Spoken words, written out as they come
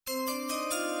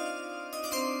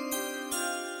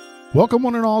Welcome,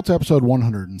 one and all, to episode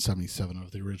 177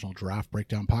 of the original Draft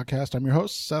Breakdown Podcast. I'm your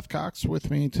host, Seth Cox. With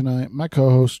me tonight, my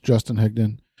co-host, Justin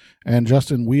Higdon. And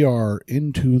Justin, we are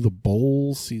into the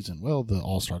bowl season. Well, the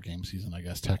All-Star Game season, I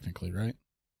guess, technically, right?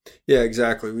 Yeah,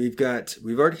 exactly. We've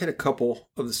already had a couple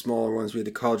of the smaller ones. We had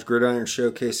the College Gridiron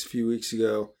Showcase a few weeks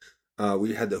ago.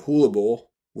 We had the Hula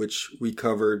Bowl, which we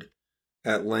covered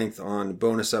at length on our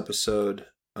bonus episode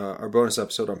on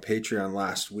Patreon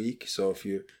last week. So if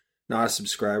you're not a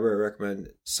subscriber, I recommend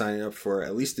signing up for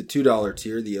at least the $2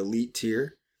 tier, the elite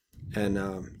tier. And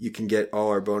you can get all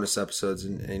our bonus episodes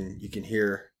and you can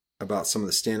hear about some of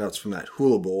the standouts from that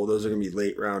Hula Bowl. Those are going to be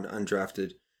late round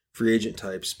undrafted free agent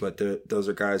types, but those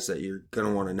are guys that you're going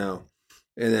to want to know.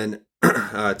 And then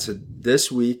to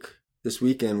this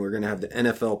weekend, we're going to have the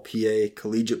NFLPA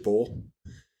Collegiate Bowl.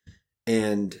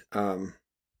 And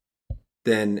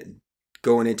then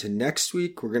going into next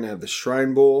week, we're going to have the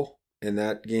Shrine Bowl, and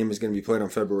that game is going to be played on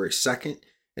February 2nd.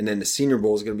 And then the Senior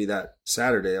Bowl is going to be that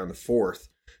Saturday on the 4th.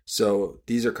 So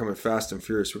these are coming fast and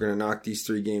furious. We're going to knock these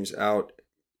three games out.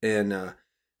 And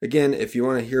again, if you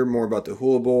want to hear more about the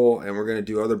Hula Bowl, and we're going to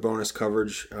do other bonus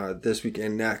coverage this week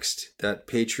and next, that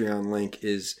Patreon link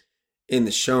is in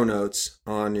the show notes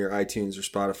on your iTunes or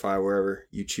Spotify, wherever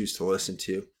you choose to listen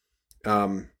to.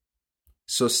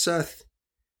 So Seth,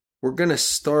 we're going to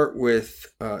start with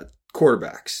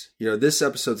quarterbacks. This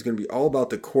episode is going to be all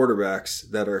about the quarterbacks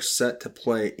that are set to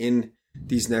play in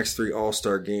these next three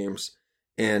All-Star games.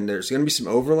 And there's going to be some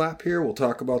overlap here. We'll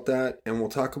talk about that, and we'll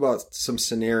talk about some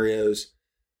scenarios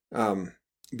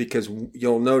because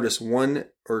you'll notice one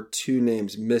or two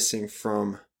names missing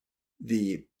from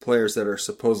the players that are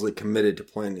supposedly committed to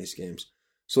playing these games.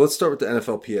 So let's start with the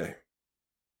NFLPA.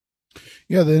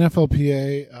 Yeah, the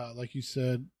NFLPA, like you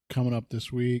said, coming up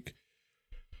this week.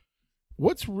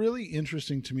 What's really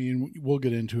interesting to me, and we'll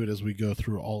get into it as we go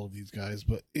through all of these guys,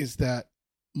 but is that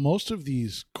most of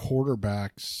these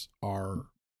quarterbacks are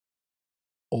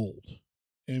old.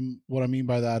 And what I mean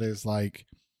by that is, like,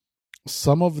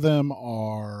 some of them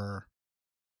are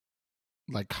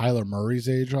like Kyler Murray's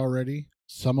age already.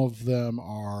 Some of them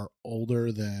are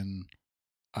older than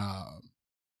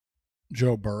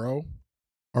Joe Burrow.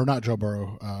 Or not Joe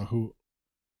Burrow,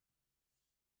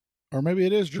 or maybe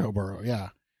it is Joe Burrow, yeah.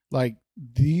 Like,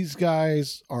 these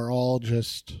guys are all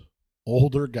just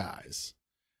older guys.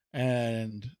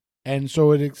 And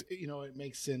so it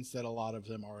makes sense that a lot of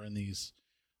them are in these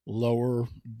lower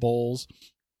bowls.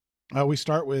 We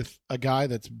start with a guy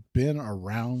that's been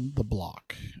around the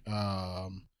block.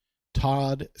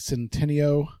 Todd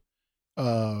Centennial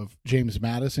of James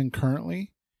Madison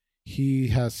currently. He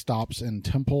has stops in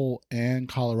Temple and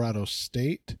Colorado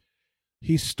State.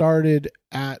 He started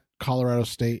at Colorado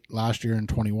State last year in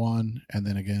 21, and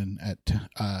then again at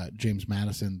James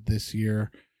Madison this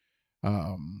year.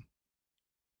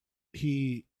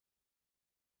 He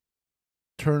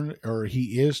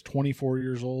is 24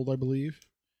 years old, I believe.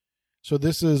 So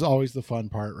this is always the fun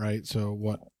part, right? So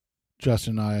what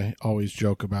Justin and I always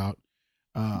joke about,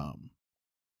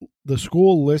 the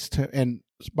school list, and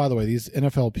by the way, these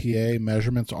NFLPA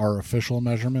measurements are official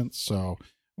measurements, so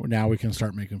now we can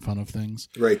start making fun of things.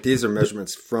 Right, these are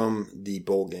measurements from the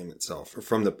bowl game itself, or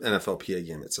from the NFLPA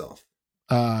game itself.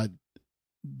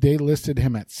 They listed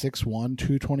him at 6'1",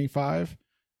 225.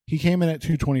 He came in at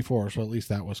 224, so at least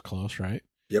that was close, right?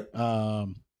 Yep.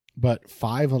 But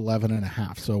 5'11 and a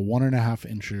half, so 1.5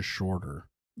 inches shorter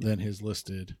than his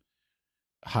listed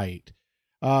height.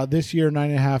 This year,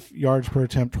 9.5 yards per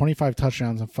attempt, 25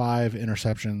 touchdowns and 5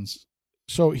 interceptions.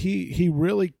 So he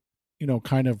really,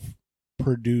 kind of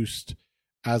produced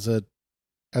as a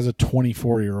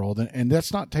 24-year-old, and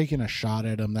that's not taking a shot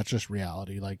at him. That's just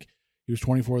reality. Like, he was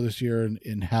 24 this year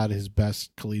and had his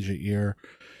best collegiate year.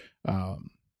 And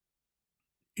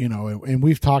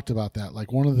we've talked about that.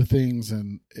 Like, one of the things,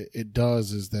 and it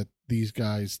does, is that these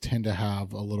guys tend to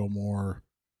have a little more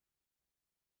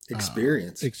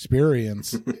experience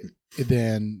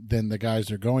than the guys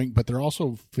they're going, but they're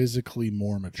also physically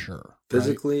more mature.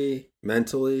 Physically, right?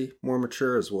 Mentally more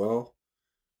mature as well.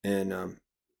 And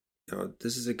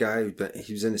this is a guy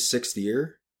he was in his 6th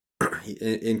year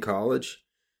in college,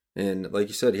 and like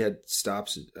you said, he had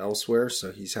stops elsewhere,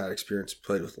 so he's had experience,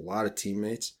 played with a lot of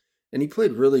teammates. And he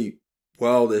played really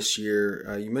well this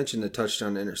year. You mentioned the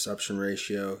touchdown to interception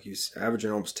ratio. He was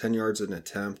averaging almost 10 yards an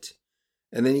attempt.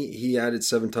 And then he added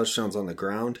 7 touchdowns on the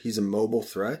ground. He's a mobile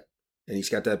threat, and he's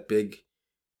got that big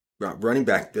running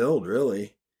back build,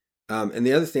 really. And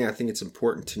the other thing I think it's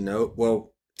important to note,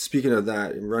 well, speaking of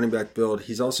that, in running back build,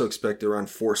 he's also expected to run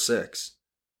 4.6.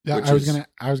 Yeah,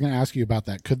 I was gonna ask you about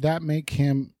that. Could that make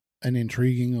him an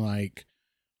intriguing, like,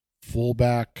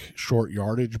 fullback, short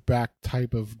yardage back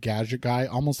type of gadget guy,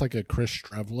 almost like a Chris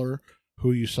Streveler,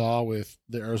 who you saw with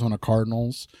the Arizona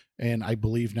Cardinals, and I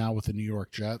believe now with the New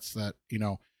York Jets, that,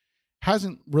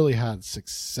 hasn't really had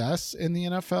success in the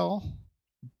NFL,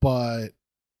 but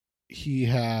he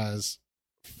has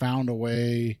found a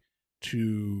way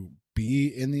to be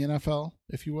in the NFL,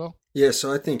 if you will. Yeah,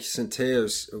 so I think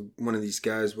Centeio's one of these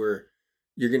guys where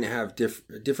you're going to have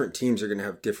different teams are going to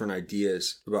have different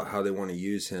ideas about how they want to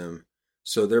use him.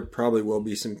 So there probably will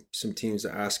be some teams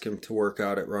that ask him to work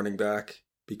out at running back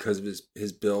because of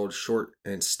his build, short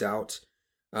and stout.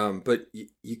 But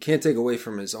you can't take away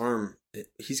from his arm.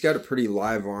 He's got a pretty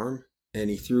live arm, and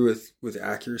he threw with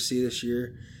accuracy this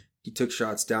year. He took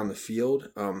shots down the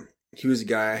field. He was a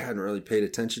guy I hadn't really paid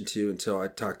attention to until I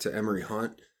talked to Emery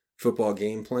Hunt, Football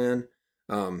Game Plan,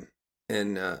 of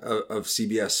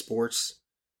CBS Sports.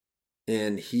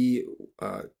 And he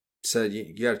said,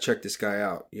 you got to check this guy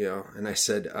out, And I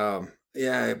said, I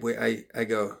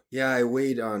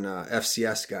weighed on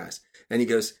FCS guys. And he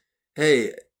goes,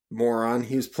 hey, moron,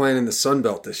 he was playing in the Sun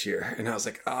Belt this year. And I was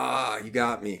like, you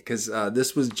got me. Because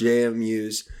this was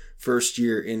JMU's first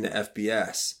year in the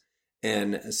FBS.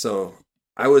 And so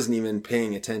I wasn't even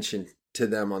paying attention to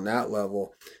them on that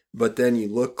level. But then you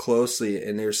look closely,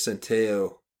 and there's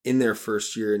Centeio in their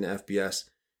first year in the FBS.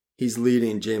 He's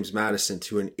leading James Madison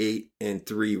to an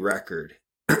 8-3 record.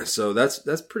 So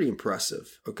that's pretty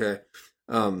impressive. Okay.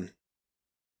 I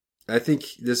think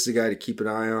this is a guy to keep an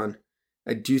eye on.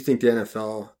 I do think the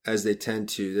NFL, as they tend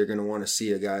to, they're going to want to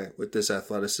see a guy with this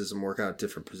athleticism work out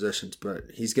different positions, but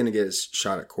he's going to get his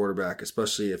shot at quarterback,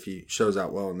 especially if he shows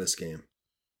out well in this game.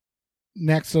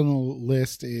 Next on the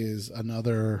list is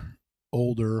another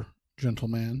older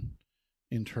gentleman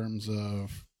in terms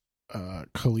of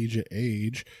collegiate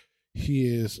age. He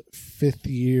is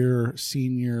fifth-year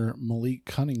senior Malik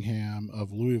Cunningham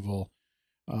of Louisville,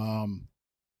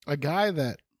 a guy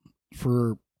that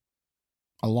for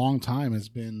a long time has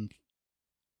been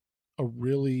a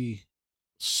really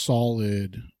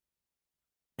solid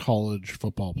college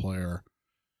football player,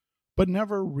 but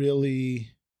never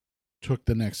really took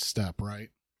the next step,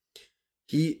 right?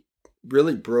 He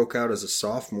really broke out as a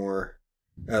sophomore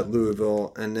at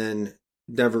Louisville and then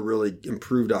never really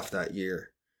improved off that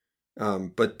year.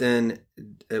 But then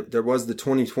there was the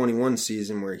 2021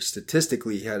 season where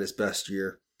statistically he had his best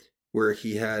year, where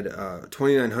he had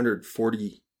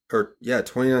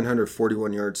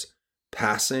 2,941 yards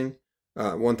passing,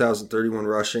 1,031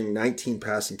 rushing, 19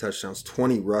 passing touchdowns,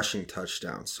 20 rushing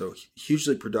touchdowns. So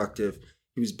hugely productive.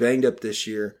 He was banged up this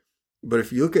year. But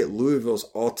if you look at Louisville's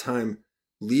all-time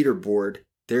leaderboard,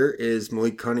 there is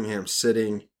Malik Cunningham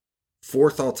sitting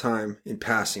fourth all-time in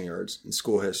passing yards in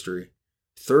school history,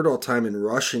 third all-time in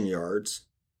rushing yards,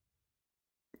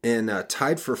 and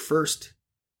tied for first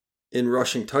in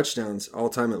rushing touchdowns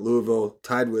all-time at Louisville,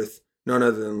 tied with none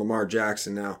other than Lamar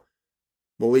Jackson. Now,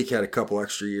 Malik had a couple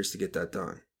extra years to get that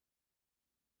done.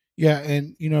 Yeah,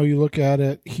 and you look at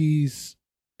it, he's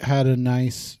had a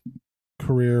nice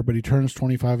career, but he turns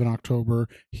 25 in October.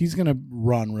 He's going to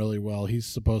run really well. He's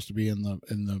supposed to be in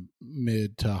the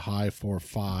mid to high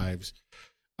 4.5s.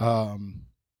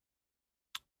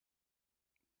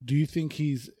 Do you think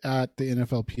he's at the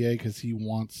NFLPA because he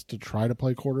wants to try to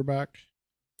play quarterback?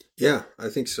 Yeah, I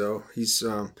think so. He's,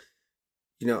 I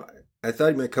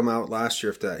thought he might come out last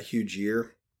year after that huge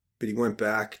year, but he went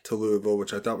back to Louisville,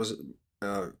 which I thought was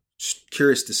a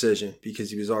curious decision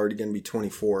because he was already going to be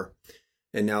 24.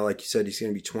 And now, like you said, he's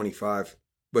going to be 25.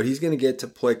 But he's going to get to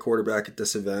play quarterback at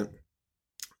this event.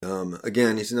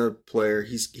 Again, he's another player.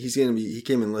 He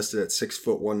came in listed at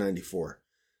 6'194". So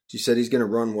you said he's going to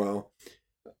run well.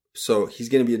 So he's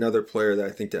going to be another player that I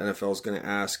think the NFL is going to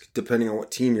ask, depending on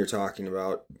what team you're talking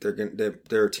about. There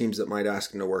are teams that might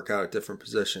ask him to work out at different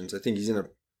positions. I think he's in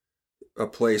a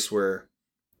place where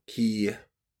he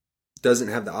doesn't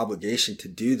have the obligation to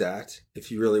do that. If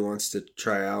he really wants to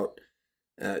try out,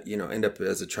 end up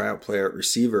as a tryout player at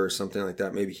receiver or something like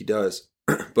that, maybe he does.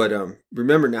 But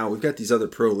remember now, we've got these other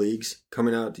pro leagues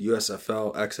coming out, the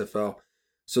USFL, XFL.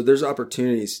 So there's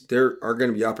opportunities. There are going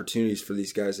to be opportunities for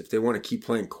these guys. If they want to keep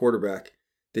playing quarterback,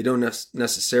 they don't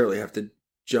necessarily have to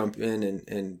jump in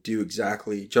and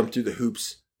jump through the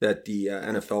hoops that the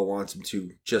NFL wants them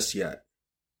to just yet.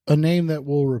 A name that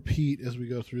will repeat as we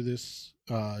go through this,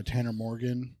 Tanner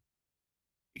Morgan.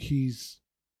 He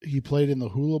played in the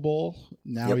Hula Bowl.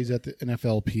 Now He's at the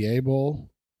NFLPA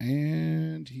Bowl,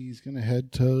 and he's going to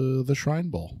head to the Shrine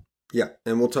Bowl. Yeah,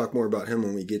 and we'll talk more about him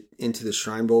when we get into the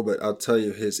Shrine Bowl, but I'll tell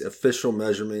you his official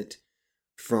measurement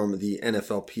from the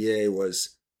NFLPA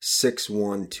was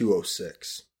 6'1",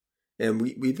 206. And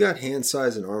we've got hand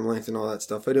size and arm length and all that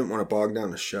stuff. I didn't want to bog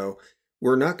down the show.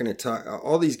 We're not going to talk.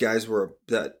 All these guys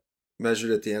that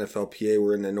measured at the NFLPA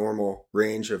were in the normal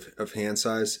range of hand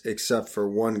size, except for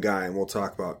one guy, and we'll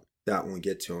talk about that when we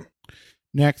get to him.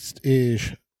 Next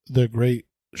is the great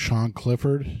Sean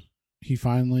Clifford. He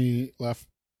finally left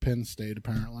Penn State,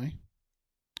 apparently.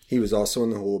 He was also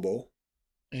in the Hula Bowl.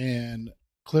 And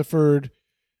Clifford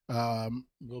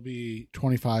will be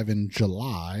 25 in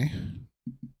July,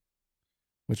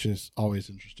 which is always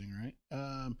interesting, right?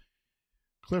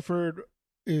 Clifford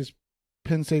is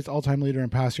Penn State's all-time leader in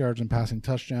pass yards and passing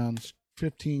touchdowns,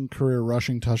 15 career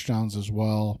rushing touchdowns as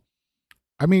well.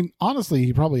 I mean, honestly,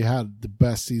 he probably had the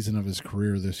best season of his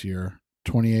career this year.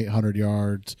 2,800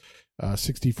 yards,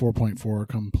 64.4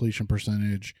 completion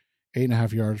percentage,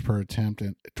 8.5 yards per attempt,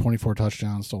 and 24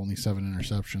 touchdowns to only 7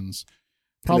 interceptions.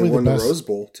 Probably the best. The Rose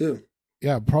Bowl too.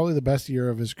 Yeah, probably the best year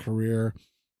of his career.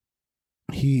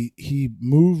 He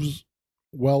moves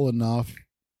well enough.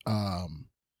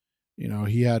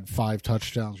 He had 5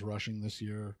 touchdowns rushing this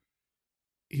year.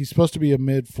 He's supposed to be a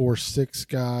mid 4.6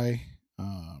 guy.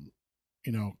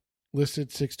 Listed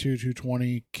 6'2",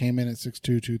 220, came in at 6'2",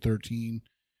 213.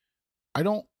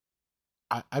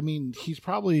 I mean, he's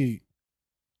probably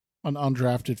an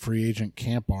undrafted free agent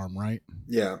camp arm, right?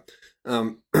 Yeah.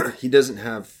 He doesn't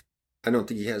have, I don't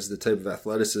think he has the type of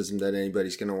athleticism that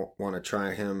anybody's going to want to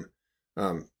try him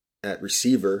at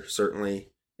receiver, certainly.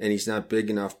 And he's not big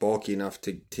enough, bulky enough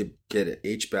to get an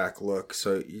H-back look.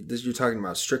 So you're talking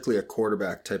about strictly a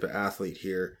quarterback type of athlete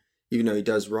here, even though he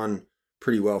does run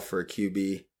pretty well for a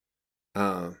QB.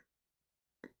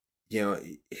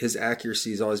 His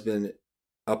accuracy has always been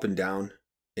up and down.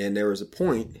 And there was a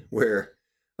point where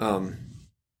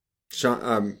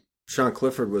Sean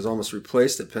Clifford was almost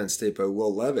replaced at Penn State by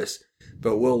Will Levis.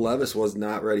 But Will Levis was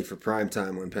not ready for prime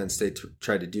time when Penn State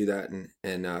tried to do that.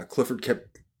 And Clifford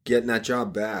kept getting that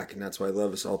job back, and that's why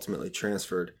Levis ultimately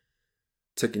transferred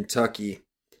to Kentucky.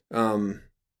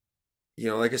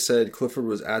 Like I said, Clifford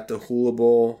was at the Hula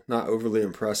Bowl, not overly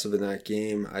impressive in that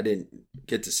game. I didn't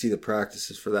get to see the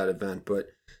practices for that event, but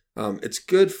it's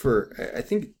good for, I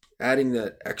think adding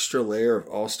that extra layer of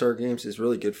all-star games is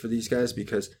really good for these guys,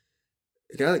 because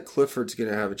a guy like Clifford's going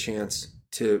to have a chance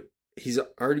he's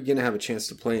already going to have a chance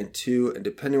to play in 2, and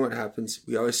depending on what happens,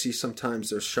 we always see sometimes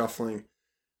there's shuffling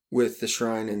with the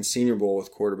Shrine and Senior Bowl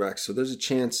with quarterbacks. So there's a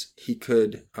chance he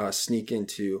could sneak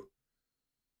into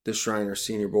the Shrine or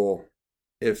Senior Bowl.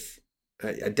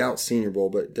 I doubt Senior Bowl,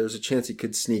 but there's a chance he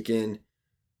could sneak in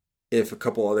if a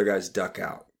couple other guys duck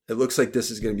out. It looks like this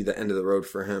is going to be the end of the road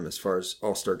for him as far as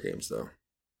all-star games, though.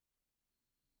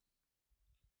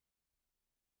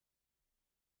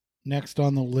 Next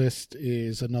on the list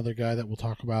is another guy that we'll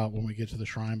talk about when we get to the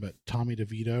Shrine, but Tommy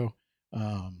DeVito.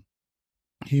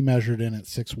 He measured in at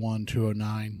 6'1",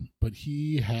 209, but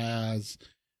he has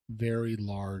very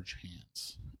large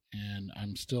hands. And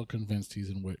I'm still convinced he's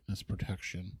in witness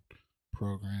protection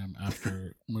program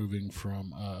after moving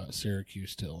from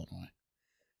Syracuse to Illinois.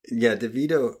 Yeah,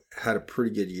 DeVito had a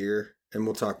pretty good year, and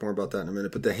we'll talk more about that in a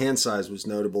minute. But the hand size was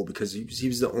notable because he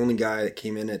was the only guy that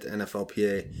came in at the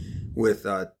NFLPA with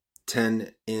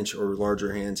 10-inch or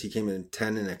larger hands. He came in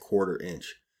 10.25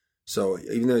 inch. So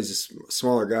even though he's a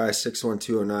smaller guy, 6'1",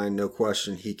 209, no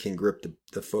question, he can grip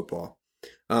the football.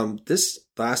 This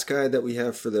last guy that we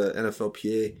have for the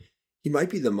NFLPA, he might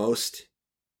be the most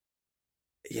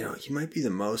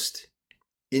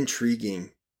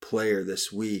intriguing player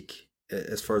this week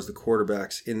as far as the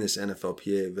quarterbacks in this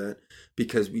NFLPA event,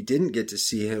 because we didn't get to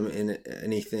see him in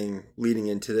anything leading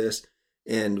into this.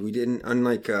 And we didn't,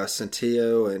 unlike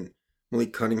Santillo and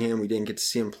Malik Cunningham, we didn't get to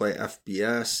see him play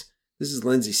FBS. This is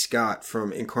Lindsey Scott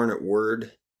from Incarnate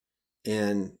Word,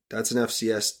 and that's an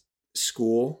FCS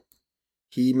school.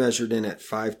 He measured in at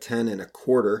 5'10",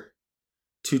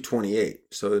 228.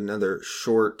 So another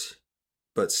short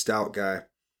but stout guy.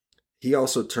 He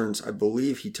also I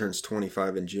believe he turns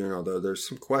 25 in June, although there's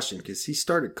some question because he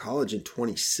started college in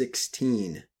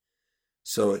 2016.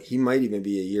 So he might even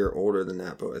be a year older than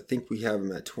that, but I think we have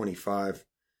him at 25.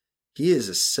 He is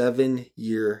a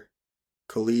 7-year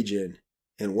collegian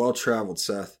and well-traveled,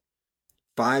 Seth.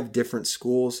 5 different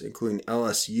schools, including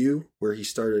LSU, where he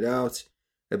started out.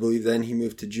 I believe then he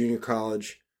moved to junior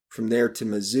college. From there to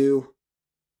Mizzou,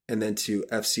 and then to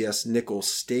FCS Nicholls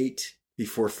State,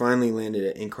 before finally landed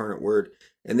at Incarnate Word.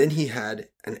 And then he had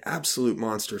an absolute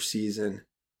monster season.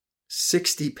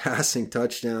 60 passing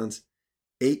touchdowns,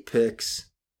 8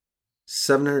 picks,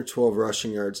 712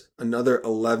 rushing yards, another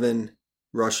 11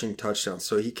 rushing touchdowns.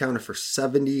 So he counted for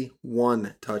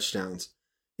 71 touchdowns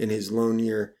in his lone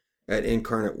year at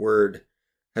Incarnate Word.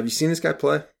 Have you seen this guy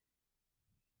play?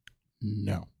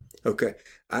 No. Okay.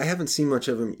 I haven't seen much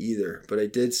of him either, but I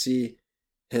did see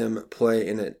him play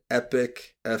in an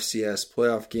epic FCS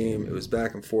playoff game. It was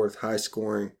back and forth, high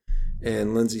scoring,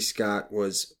 and Lindsey Scott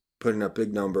was putting up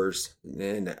big numbers.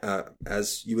 And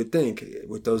as you would think,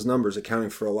 with those numbers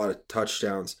accounting for a lot of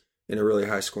touchdowns in a really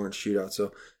high scoring shootout.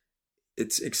 So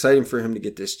it's exciting for him to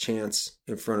get this chance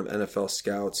in front of NFL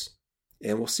scouts.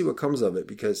 And we'll see what comes of it,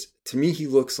 because to me, he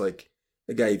looks like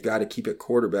a guy you've got to keep at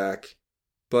quarterback,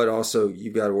 but also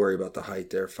you've got to worry about the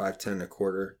height there, 5'10" and a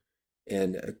quarter.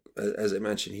 And as I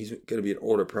mentioned, he's going to be an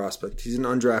older prospect. He's an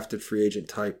undrafted free agent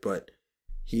type, but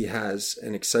he has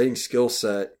an exciting skill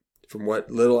set from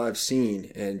what little I've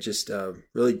seen, and just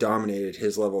really dominated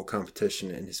his level of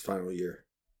competition in his final year.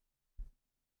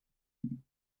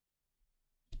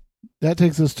 That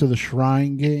takes us to the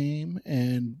Shrine game,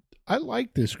 and I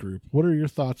like this group. What are your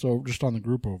thoughts just on the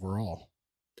group overall?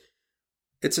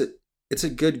 It's a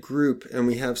good group, and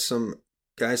we have some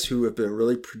guys who have been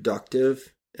really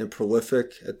productive and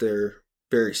prolific at their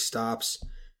various stops,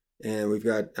 and we've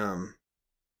got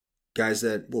guys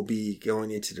that will be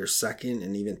going into their second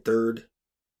and even third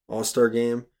All-Star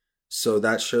game. So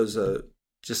that shows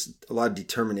just a lot of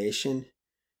determination,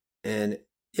 and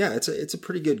yeah, it's a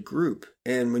pretty good group.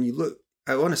 And when you look,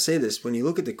 I want to say this, when you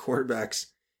look at the quarterbacks,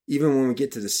 even when we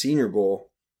get to the Senior Bowl,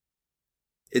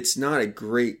 it's not a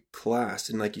great class.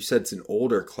 And like you said, it's an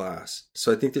older class.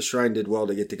 So I think the Shrine did well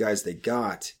to get the guys they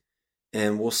got.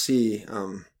 And we'll see.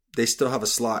 They still have a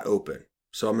slot open.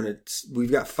 So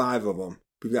we've got 5 of them.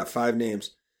 We've got 5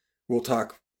 names. We'll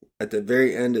talk at the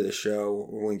very end of the show,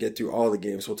 when we get through all the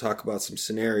games, we'll talk about some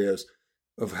scenarios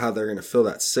of how they're going to fill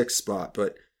that 6th spot.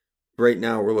 But right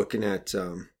now we're looking at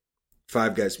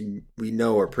 5 guys we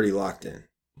know are pretty locked in.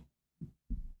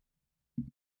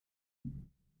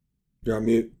 You're on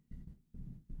mute.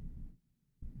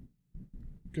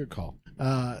 Good call.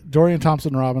 Dorian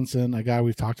Thompson-Robinson, a guy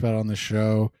we've talked about on this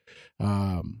show.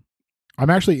 I'm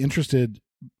actually interested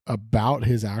about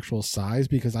his actual size,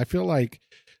 because I feel like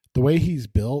the way he's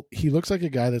built, he looks like a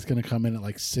guy that's going to come in at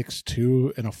like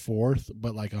 6'2" and a fourth,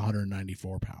 but like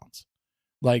 194 pounds.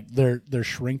 Like they're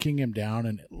shrinking him down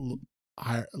and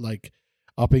like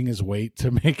upping his weight to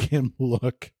make him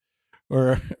look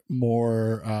or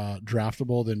more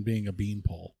draftable than being a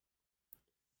beanpole.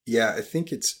 Yeah, I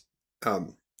think it's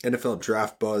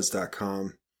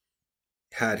NFLDraftBuzz.com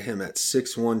had him at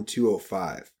 6'1",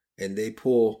 205, and they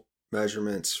pull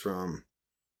measurements from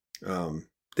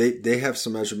they have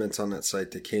some measurements on that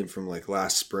site that came from like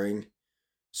last spring.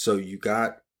 So you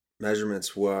got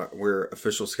measurements where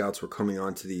official scouts were coming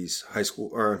onto these high school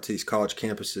or onto these college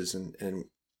campuses and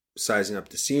sizing up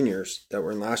the seniors that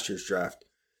were in last year's draft,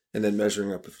 and then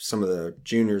measuring up some of the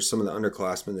juniors, some of the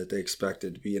underclassmen that they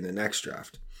expected to be in the next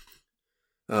draft.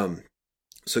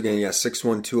 So again, yeah,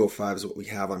 6'1", 205 is what we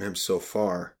have on him so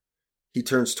far. He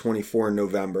turns 24 in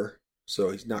November,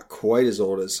 so he's not quite as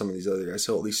old as some of these other guys.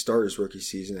 He'll at least start his rookie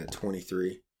season at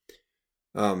 23.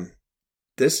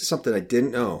 This is something I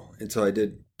didn't know until I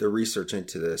did the research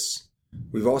into this.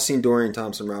 We've all seen Dorian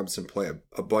Thompson-Robinson play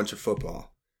a bunch of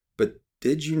football, but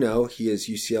did you know he is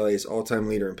UCLA's all-time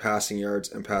leader in passing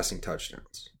yards and passing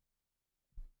touchdowns?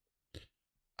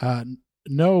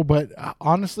 No, but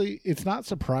honestly, it's not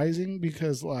surprising,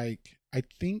 because like I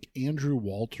think Andrew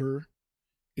Walter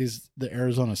is the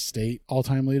Arizona State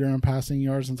all-time leader in passing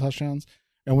yards and touchdowns.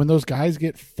 And when those guys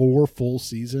get 4 full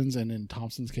seasons, and in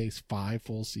Thompson's case 5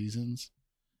 full seasons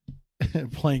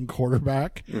playing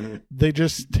quarterback, they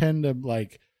just tend to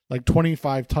like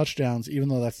 25 touchdowns, even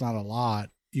though that's not a lot.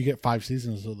 You get 5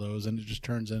 seasons of those, and it just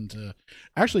turns into...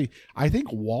 Actually, I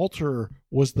think Walter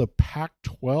was the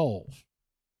Pac-12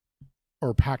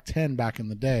 or Pac-10 back in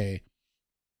the day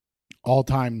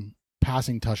all-time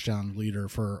passing touchdown leader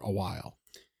for a while.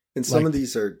 And some of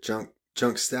these are junk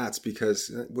stats,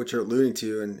 because what you're alluding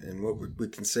to and what we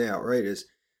can say outright is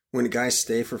when guys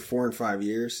stay for 4 and 5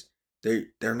 years,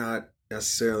 they're not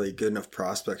necessarily good enough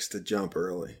prospects to jump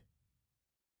early.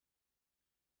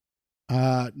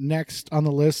 Next on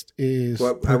the list is...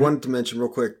 Well, I wanted to mention real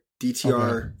quick,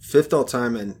 DTR, 5th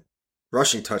all-time in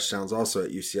rushing touchdowns also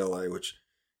at UCLA, which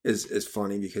is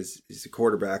funny because he's a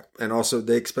quarterback. And also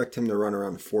they expect him to run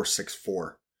around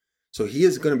 4.64. So he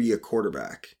is going to be a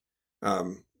quarterback.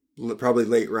 Probably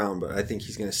late round, but I think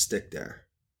he's going to stick there.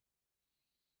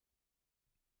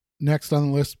 Next on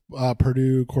the list,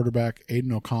 Purdue quarterback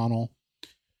Aiden O'Connell.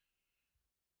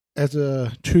 As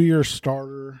a 2-year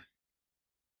starter,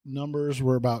 numbers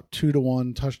were about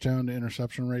 2-to-1 touchdown to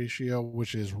interception ratio,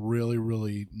 which is really,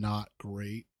 really not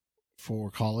great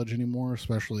for college anymore,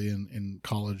 especially in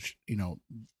college,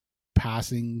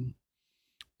 passing.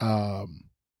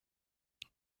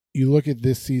 you look at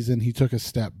this season, he took a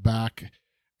step back.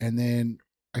 And then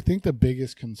I think the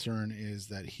biggest concern is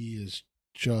that he is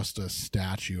just a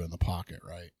statue in the pocket,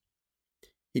 right?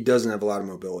 He doesn't have a lot of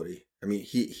mobility. I mean,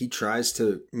 he tries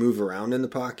to move around in the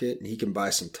pocket and he can buy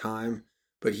some time,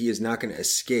 but he is not going to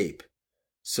escape.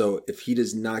 So if he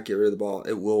does not get rid of the ball,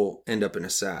 it will end up in a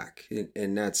sack.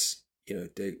 And that's,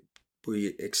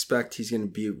 we expect he's going to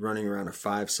be running around a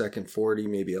 5-second 40,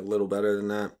 maybe a little better than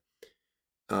that.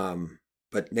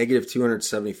 But negative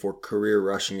 274 career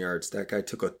rushing yards. That guy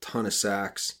took a ton of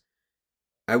sacks.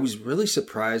 I was really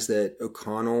surprised that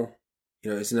O'Connell,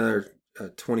 is another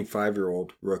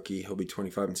 25-year-old rookie. He'll be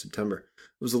 25 in September. I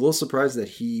was a little surprised that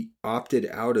he opted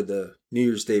out of the New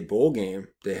Year's Day bowl game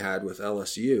they had with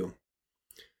LSU.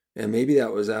 And maybe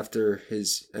that was after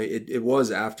it was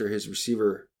after his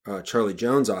receiver, Charlie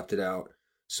Jones, opted out.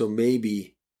 So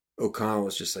maybe O'Connell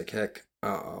was just like, heck,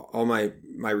 all my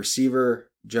receiver,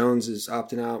 Jones, is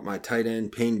opting out. My tight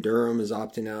end, Payne Durham, is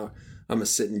opting out. I'm a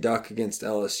sitting duck against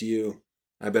LSU.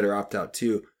 I better opt out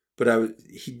too. But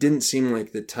he didn't seem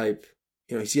like the type,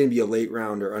 he's going to be a late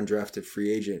round or undrafted free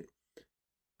agent,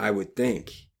 I would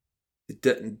think.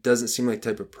 It doesn't seem like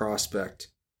the type of prospect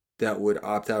that would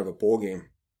opt out of a bowl game.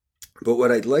 But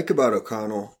what I like about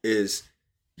O'Connell is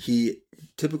he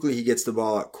gets the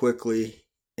ball out quickly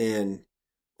and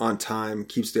on time,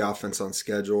 keeps the offense on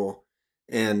schedule.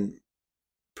 And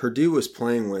Purdue was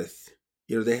playing with,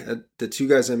 they had the two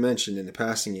guys I mentioned in the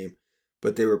passing game,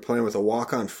 but they were playing with a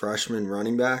walk-on freshman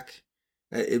running back.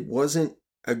 It wasn't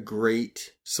a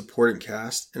great supporting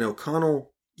cast. And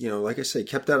O'Connell, like I say,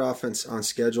 kept that offense on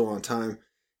schedule, on time.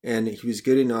 And he was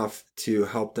good enough to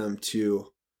help them to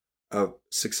a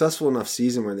successful enough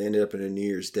season where they ended up in a New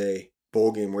Year's Day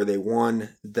bowl game where they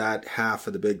won that half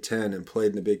of the Big Ten and played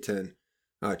in the Big Ten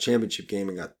championship game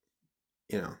and got,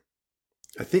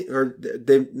 I think,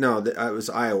 it was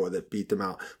Iowa that beat them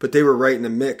out. But they were right in the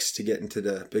mix to get into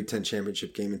the Big Ten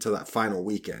championship game until that final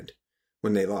weekend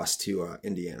when they lost to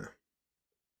Indiana.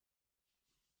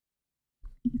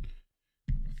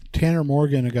 Tanner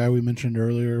Morgan, a guy we mentioned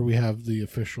earlier, we have the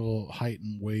official height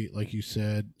and weight, like you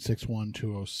said, 6'1",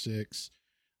 206.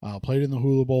 Played in the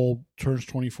Hula Bowl, turns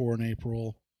 24 in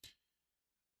April.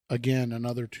 Again,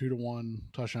 another 2-to-1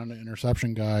 touchdown to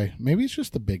interception guy. Maybe it's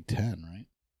just the Big Ten, right?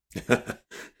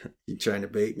 You trying to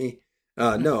bait me?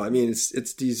 No, I mean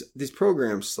it's these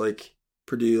programs like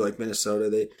Purdue, like Minnesota.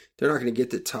 They're not going to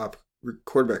get the top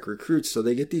quarterback recruits, so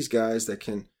they get these guys that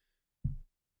can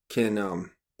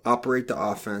operate the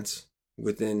offense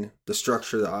within the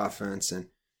structure of the offense and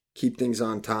keep things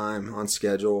on time, on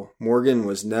schedule. Morgan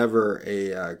was never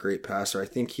a great passer. I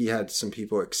think he had some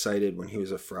people excited when he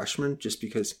was a freshman just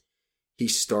because he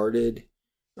started,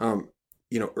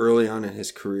 early on in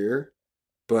his career,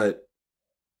 but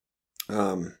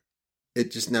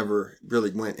it just never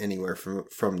really went anywhere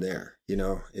from there.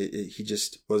 He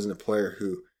just wasn't a player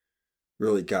who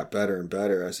really got better and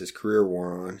better as his career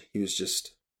wore on. He was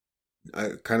just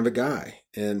kind of a guy,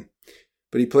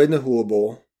 but he played in the Hula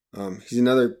Bowl. He's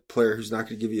another player who's not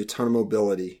going to give you a ton of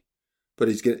mobility, but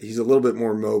he's a little bit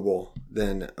more mobile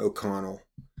than O'Connell.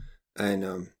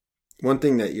 And one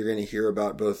thing that you're going to hear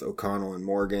about both O'Connell and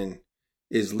Morgan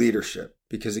is leadership,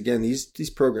 because again, these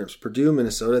programs, Purdue,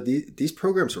 Minnesota, these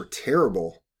programs were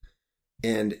terrible,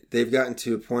 and they've gotten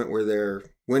to a point where they're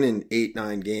winning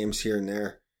 8-9 games here and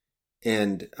there,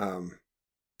 and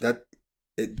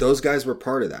those guys were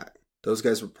part of that. Those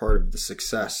guys were part of the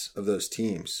success of those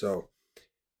teams. So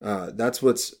that's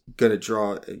what's going to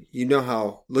draw.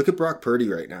 Look at Brock Purdy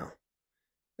right now.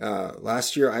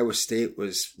 Last year, Iowa State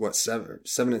was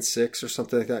 7-6 or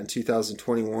something like that in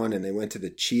 2021, and they went to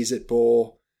the Cheez-It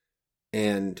Bowl.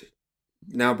 And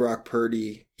now Brock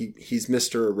Purdy, he's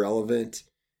Mr. Irrelevant,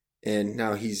 and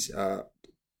now he's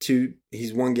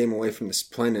one game away from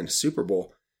playing in a Super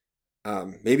Bowl.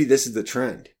 Maybe this is the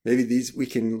trend. Maybe we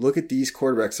can look at these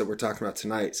quarterbacks that we're talking about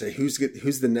tonight, say who's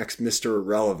the next Mr.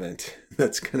 Irrelevant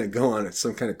that's going to go on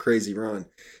some kind of crazy run.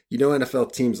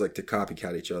 NFL teams like to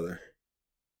copycat each other.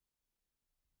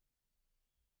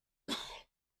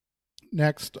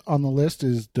 Next on the list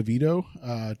is DeVito,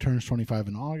 turns 25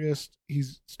 in August.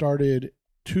 He's started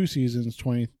 2 seasons,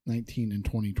 2019 and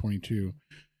 2022,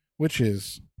 which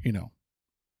is,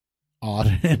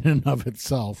 odd in and of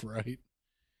itself, right?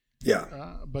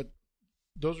 Yeah. But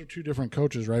those are 2 different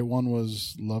coaches, right? One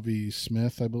was Lovie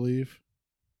Smith, I believe.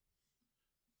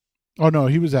 Oh, no,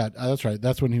 he was that's right.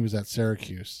 That's when he was at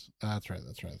Syracuse. That's right.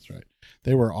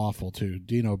 They were awful, too.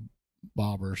 Dino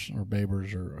Babers,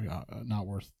 or not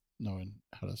worth knowing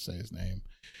how to say his name.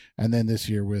 And then this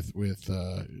year with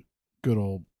good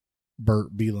old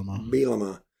Bert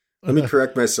Bielema. Let me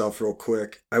correct myself real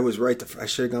quick. I was right. I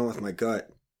should have gone with my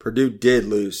gut. Purdue did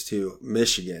lose to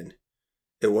Michigan.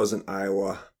 It wasn't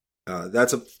Iowa.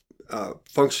 That's a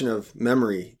function of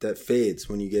memory that fades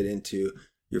when you get into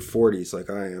your 40s like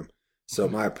I am. So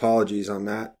my apologies on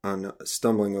that, on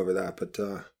stumbling over that. But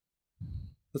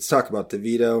let's talk about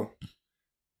DeVito.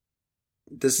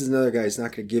 This is another guy who's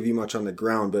not going to give you much on the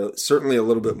ground, but certainly a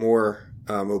little bit more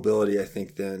mobility, I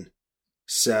think, than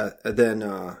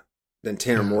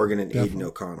Tanner Morgan and Aiden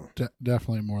O'Connell.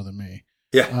 Definitely more than me.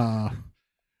 Yeah.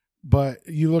 But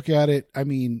you look at it, I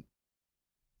mean,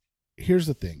 here's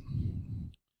the thing.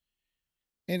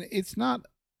 And it's not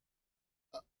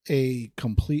a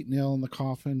complete nail in the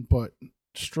coffin, but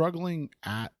struggling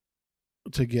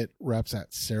to get reps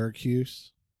at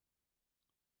Syracuse.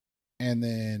 And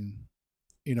then,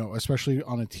 especially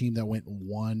on a team that went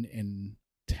 1-10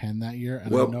 that year.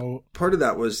 And well, I know part of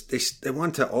that was they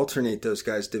wanted to alternate those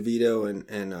guys, DeVito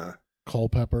and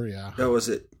Culpepper, yeah. Oh, was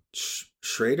it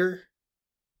Schrader?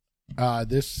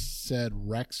 This said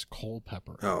Rex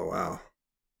Culpepper. Oh, wow.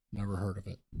 Never heard of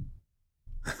it.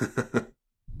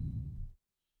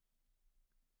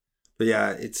 But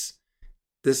yeah, it's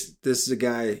this is a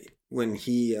guy when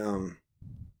he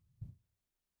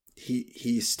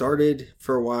started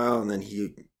for a while and then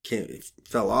he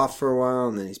fell off for a while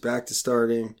and then he's back to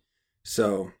starting.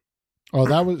 So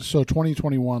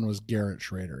 2021 was Garrett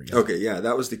Schrader. Yeah. Okay, yeah,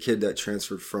 that was the kid that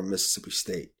transferred from Mississippi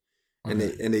State.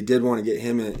 Okay. And they did want to get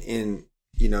him in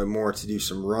more to do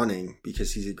some running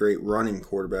because he's a great running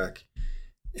quarterback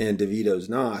and DeVito's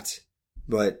not.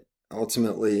 But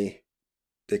ultimately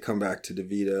they come back to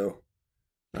DeVito.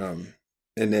 And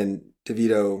then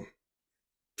DeVito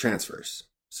transfers.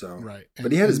 So right.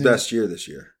 But he had his best year this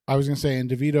year. I was gonna say, and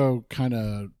DeVito kind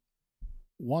of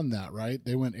won that, right?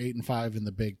 They went 8-5 in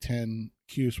the Big Ten.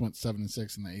 Cuse went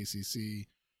 7-6 in the ACC.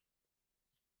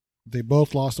 They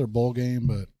both lost their bowl game,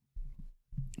 but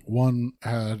one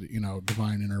had,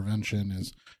 divine intervention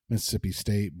as Mississippi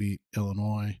State beat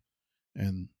Illinois,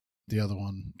 and the other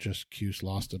one just Cuse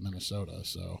lost to Minnesota.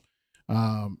 So,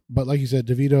 but like you said,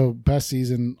 DeVito, best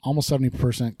season, almost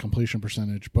 70% completion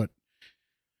percentage, but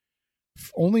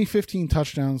only 15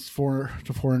 touchdowns, 4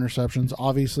 interceptions.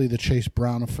 Obviously, the Chase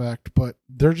Brown effect, but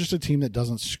they're just a team that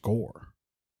doesn't score.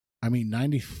 I mean,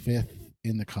 95th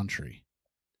in the country.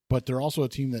 But they're also a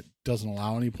team that doesn't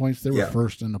allow any points. They were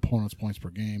first in opponents' points per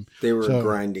game. They were a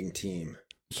grinding team.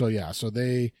 So, yeah. So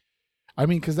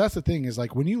because that's the thing is,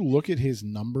 like, when you look at his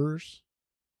numbers,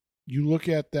 you look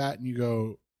at that and you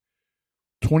go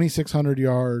 2,600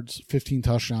 yards, 15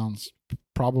 touchdowns,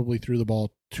 probably threw the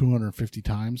ball 250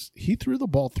 times. He threw the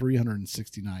ball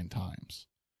 369 times.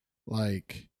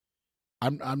 Like,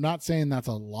 I'm not saying that's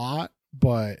a lot,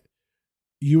 but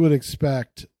you would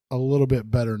expect a little bit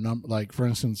better number. Like, for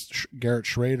instance, Garrett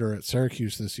Schrader at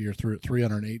Syracuse this year threw it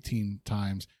 318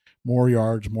 times, more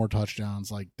yards, more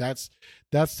touchdowns. Like, that's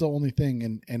the only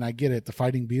thing. And I get it. The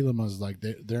Fighting Bielema's like,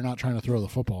 they're not trying to throw the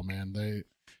football, man.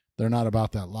 They're not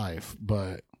about that life.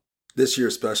 But this year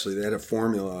especially, they had a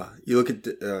formula. You look at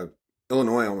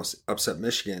Illinois almost upset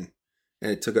Michigan,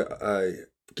 and it took a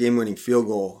game-winning field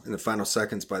goal in the final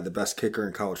seconds by the best kicker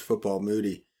in college football,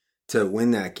 Moody, to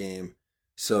win that game.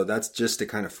 So that's just the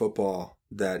kind of football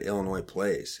that Illinois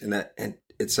plays, and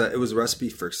it was a recipe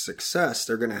for success.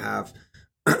 They're going to have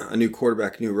a new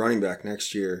quarterback, new running back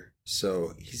next year.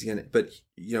 So but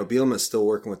Bielema's still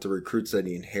working with the recruits that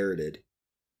he inherited,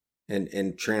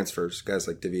 and transfers guys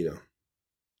like DeVito.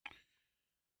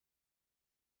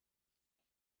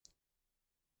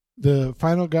 The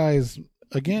final guy is,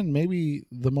 again, maybe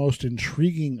the most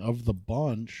intriguing of the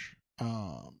bunch,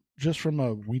 just from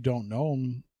a we don't know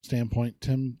him standpoint.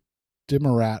 Tim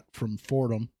Dimmerat from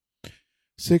Fordham,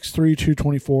 6'3",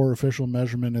 224 official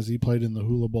measurement as he played in the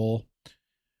Hula Bowl.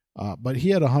 But he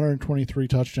had 123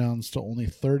 touchdowns to only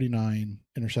 39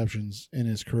 interceptions in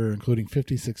his career, including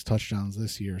 56 touchdowns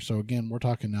this year. So, again, we're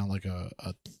talking now like a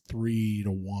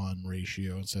 3-to-1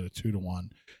 ratio instead of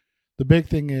 2-to-1. The big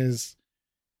thing is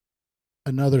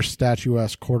another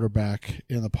statuesque quarterback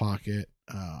in the pocket.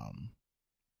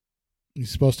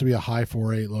 He's supposed to be a high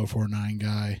 4.8, low 4.9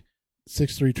 guy.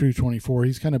 6'3", 224.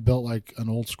 He's kind of built like an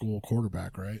old school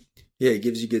quarterback, right? Yeah, he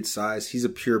gives you good size. He's a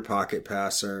pure pocket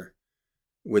passer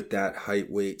with that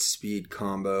height, weight, speed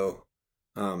combo.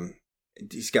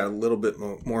 He's got a little bit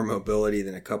more mobility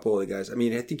than a couple of the guys. I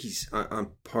mean, I think he's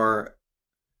on par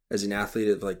as an athlete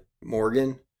of like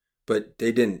Morgan, but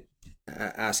they didn't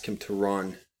ask him to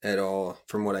run at all,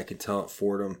 from what I could tell at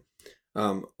Fordham.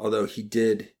 Although he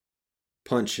did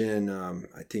punch in, I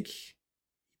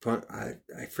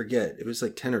forget, it was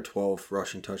like 10 or 12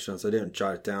 rushing touchdowns. I didn't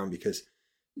jot it down because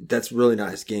that's really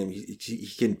not his game. He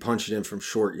can punch it in from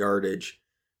short yardage,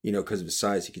 because of his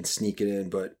size. He can sneak it in.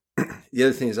 But the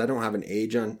other thing is I don't have an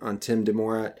age on Tim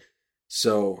DeMorat,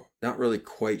 so not really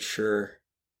quite sure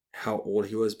how old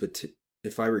he was. But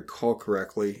if I recall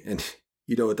correctly, and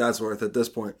you know what that's worth at this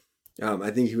point,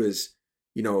 I think he was,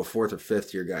 a fourth or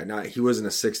fifth year guy. He wasn't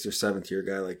a sixth or seventh year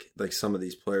guy like some of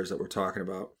these players that we're talking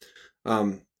about.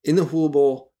 In the Hula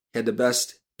Bowl, he had the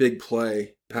best big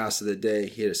play pass of the day.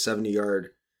 He had a 70-yard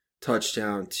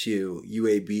touchdown to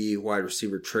UAB wide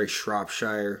receiver Trey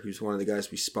Shropshire, who's one of the guys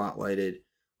we spotlighted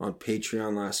on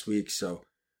Patreon last week. So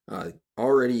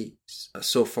already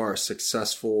so far a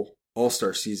successful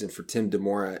all-star season for Tim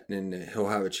DeMorat, and he'll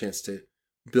have a chance to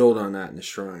build on that in the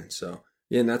Shrine. So,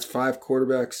 and that's 5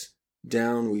 quarterbacks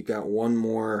down. We've got one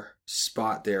more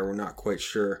spot there. We're not quite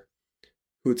sure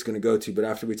who it's going to go to, but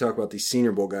after we talk about these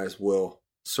Senior Bowl guys, we'll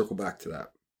circle back to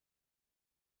that.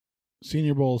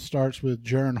 Senior Bowl starts with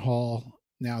Jaron Hall.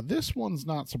 Now, this one's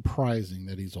not surprising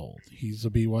that he's old. He's a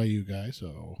BYU guy,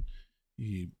 so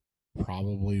he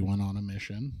probably went on a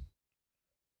mission.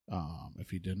 If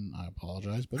he didn't, I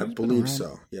apologize. But I believe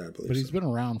so. Yeah, I believe so. But he's been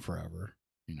around forever,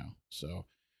 So,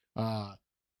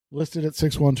 listed at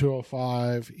 6'1",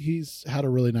 205. He's had a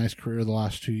really nice career the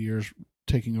last 2 years,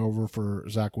 taking over for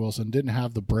Zach Wilson. Didn't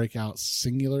have the breakout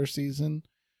singular season,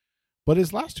 but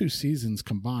his last 2 seasons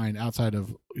combined, outside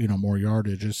of more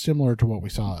yardage, is similar to what we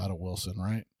saw out of Wilson,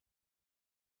 right?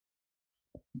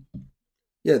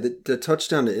 Yeah, the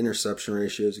touchdown to interception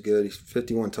ratio is good. He's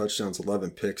 51 touchdowns,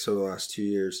 11 picks over the last 2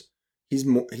 years.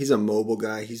 He's a mobile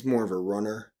guy. He's more of a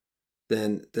runner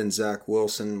than Zach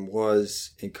Wilson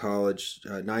was in college.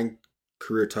 9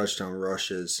 career touchdown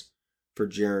rushes for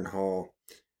Jaron Hall.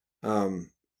 Like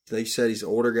you said, he's an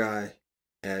older guy.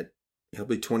 He'll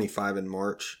be 25 in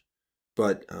March,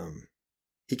 but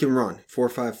he can run.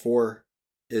 4.54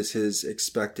 is his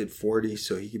expected 40,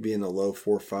 so he could be in the low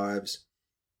 4.5s.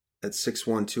 At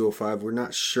 6'1", 205, we're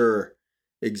not sure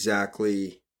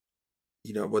exactly,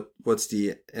 what's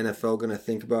the NFL going to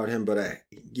think about him, but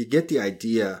you get the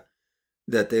idea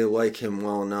that they like him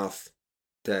well enough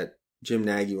that Jim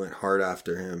Nagy went hard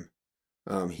after him.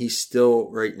 He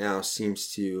still right now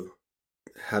seems to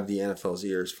have the NFL's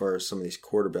ear as far as some of these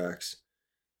quarterbacks.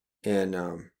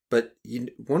 And but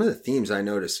one of the themes I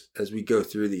notice as we go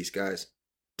through these guys,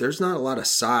 there's not a lot of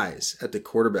size at the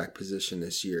quarterback position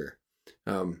this year.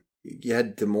 You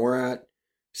had DeMorat,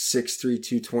 6'3",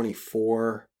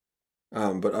 224.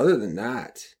 But other than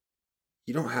that,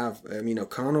 you don't have,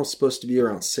 O'Connell's supposed to be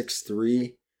around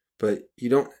 6'3", but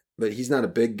he's not a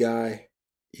big guy.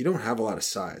 You don't have a lot of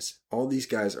size. All these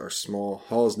guys are small.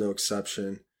 Hall is no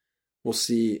exception. We'll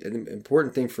see. An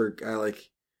important thing for a guy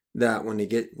like that when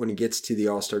he gets to the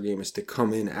All-Star game is to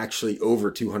come in actually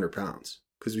over 200 pounds,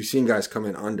 because we've seen guys come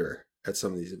in under at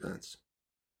some of these events.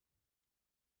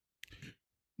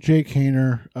 Jake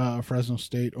Haener, Fresno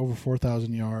State, over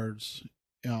 4,000 yards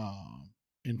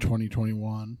in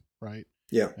 2021, right?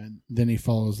 Yeah. And then he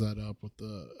follows that up with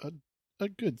a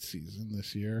good season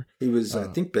this year. He was, I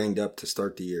think, banged up to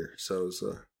start the year, so it was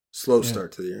a slow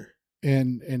start to the year.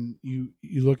 And you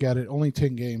look at it, only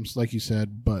 10 games, like you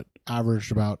said, but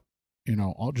averaged about,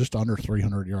 just under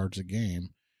 300 yards a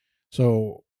game.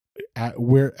 So at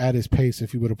his pace,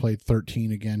 if he would have played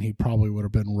 13 again, he probably would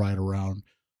have been right around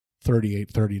 38,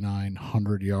 39,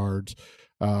 100 yards.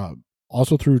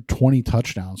 Also threw 20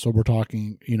 touchdowns. So we're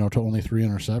talking, to only 3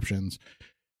 interceptions.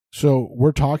 So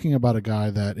we're talking about a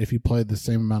guy that if he played the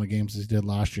same amount of games as he did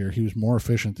last year, he was more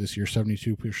efficient this year,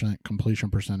 72% completion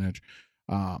percentage.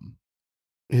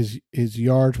 His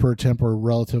yards per attempt were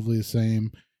relatively the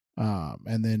same.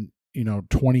 And then,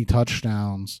 20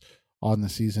 touchdowns on the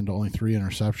season to only 3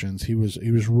 interceptions. He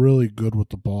was really good with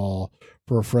the ball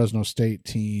for a Fresno State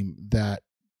team that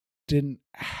didn't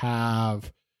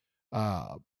have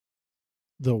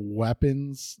the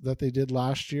weapons that they did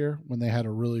last year when they had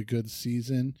a really good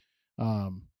season.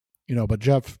 But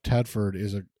Jeff Tedford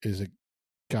is a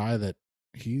guy that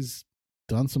he's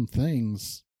done some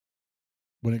things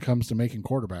when it comes to making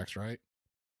quarterbacks, right?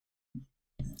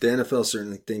 The NFL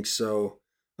certainly thinks so.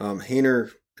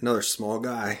 Haener, another small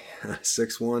guy,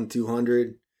 6'1",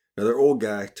 200. Another old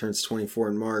guy, turns 24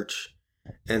 in March.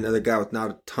 And another guy with not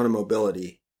a ton of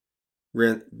mobility.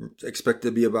 Expected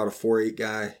to be about a 4.8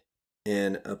 guy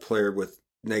and a player with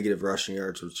negative rushing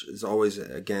yards, which is always,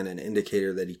 again, an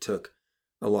indicator that he took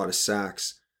a lot of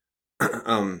sacks.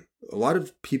 A lot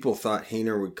of people thought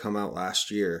Haener would come out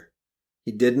last year.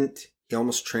 He didn't. He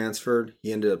almost transferred.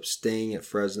 He ended up staying at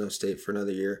Fresno State for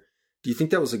another year. Do you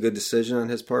think that was a good decision on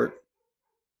his part?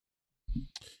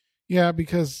 Yeah,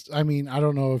 because I mean, I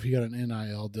don't know if he got an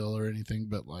NIL deal or anything,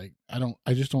 but like,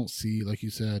 I just don't see, like you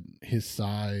said, his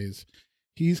size.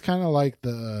 He's kind of like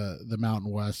the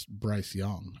Mountain West Bryce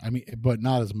Young. I mean, but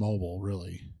not as mobile,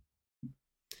 really.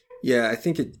 Yeah, I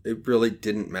think it really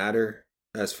didn't matter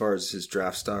as far as his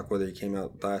draft stock, whether he came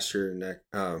out last year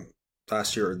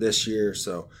or this year.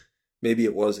 So maybe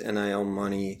it was NIL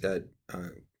money that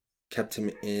kept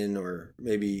him in, or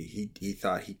maybe he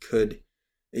thought he could.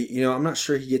 I'm not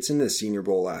sure he gets into the Senior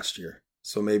Bowl last year,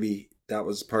 so maybe that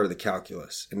was part of the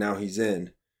calculus. And now he's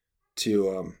in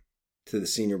to the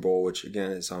Senior Bowl, which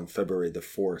again is on February the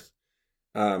 4th.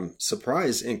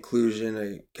 Surprise inclusion,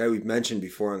 a guy we've mentioned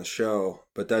before on the show,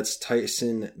 but that's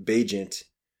Tyson Bagent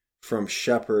from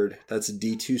Shepherd. That's a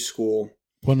D2 school.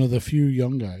 One of the few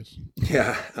young guys.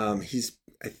 Yeah,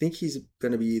 I think he's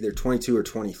going to be either 22 or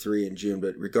 23 in June,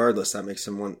 but regardless, that makes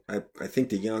him I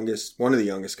think one of the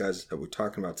youngest guys that we're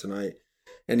talking about tonight.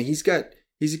 And he's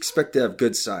expected to have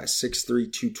good size,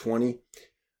 6'3", 220.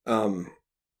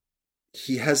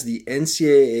 He has the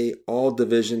NCAA All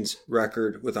Divisions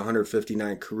record with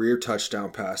 159 career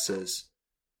touchdown passes,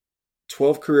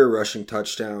 12 career rushing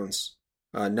touchdowns.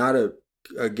 Not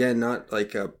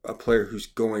like a player who's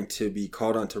going to be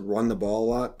called on to run the ball a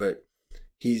lot, but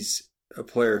he's a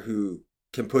player who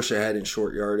can push ahead in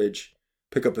short yardage,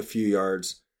 pick up a few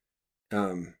yards.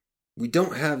 We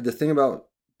don't have the thing about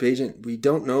Bagent. We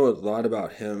don't know a lot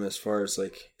about him as far as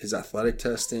like his athletic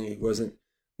testing. He wasn't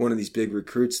one of these big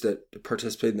recruits that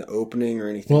participated in the opening or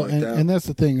anything like that. And that's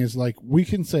the thing is, like, we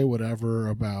can say whatever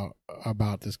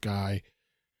about this guy.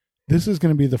 This is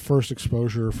going to be the first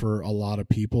exposure for a lot of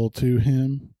people to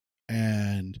him,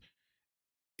 and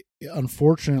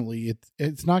unfortunately,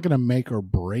 it's not going to make or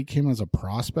break him as a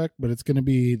prospect, but it's going to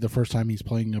be the first time he's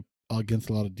playing against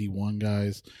a lot of D1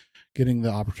 guys, getting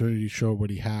the opportunity to show what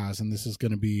he has, and this is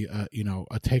going to be a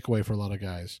takeaway for a lot of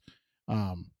guys.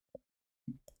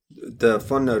 The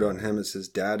fun note on him is his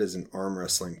dad is an arm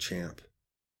wrestling champ,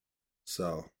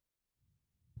 so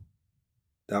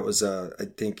that was I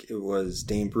think it was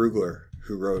Dane Brugler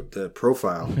who wrote the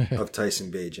profile of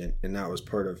Tyson Bagent, and that was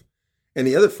part of. And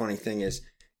the other funny thing is,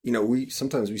 we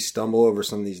sometimes stumble over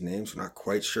some of these names. We're not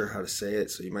quite sure how to say it.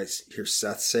 So you might hear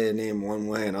Seth say a name one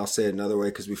way and I'll say it another way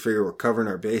because we figure we're covering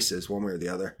our bases one way or the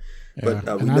other. Yeah.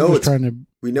 But we know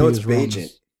it's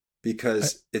Bagent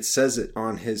because it says it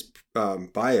on his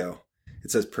bio.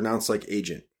 It says pronounced like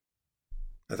agent.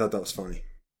 I thought that was funny.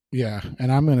 Yeah,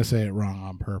 and I'm going to say it wrong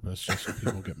on purpose just so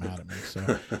people get mad at me.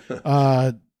 So,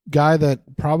 guy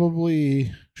that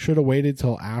probably should have waited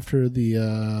till after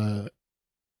the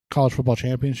college football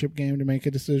championship game to make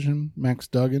a decision. Max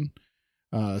Duggan,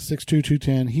 6'2",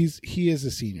 210. He is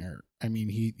a senior. I mean,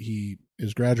 he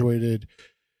is graduated.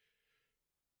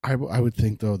 I would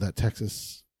think though that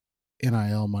Texas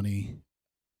NIL money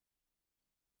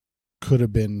could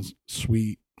have been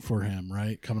sweet for him,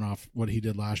 right? Coming off what he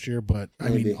did last year, but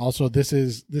maybe. I mean, also this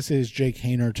is Jake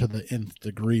Haener to the nth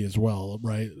degree as well,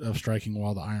 right? Of striking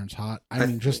while the iron's hot. I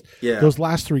mean, those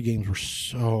last 3 games were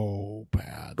so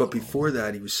bad. But before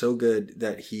that, he was so good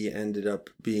that he ended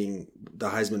up being the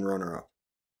Heisman runner-up,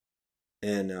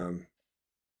 and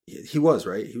he was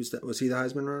right. Was he the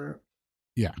Heisman runner-up?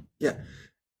 Yeah.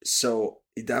 So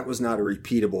that was not a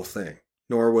repeatable thing,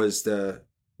 nor was the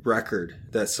record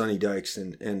that Sonny Dykes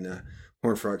and the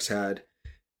Horned Frogs had.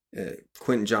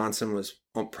 Quentin Johnson was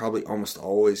probably almost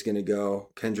always going to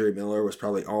go. Kendre Miller was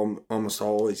probably almost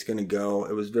always going to go.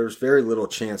 There was very little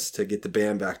chance to get the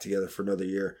band back together for another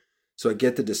year. So I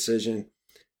get the decision.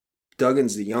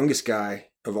 Duggan's the youngest guy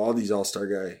of all these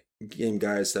All-Star game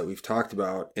guys that we've talked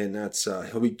about, and that's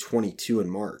he'll be 22 in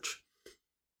March.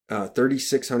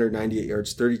 3,698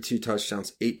 yards, 32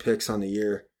 touchdowns, 8 picks on the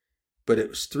year. But it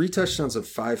was 3 touchdowns of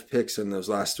 5 picks in those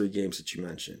last 3 games that you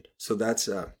mentioned. So that's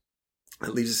that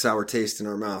leaves a sour taste in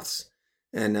our mouths.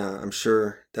 And I'm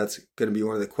sure that's going to be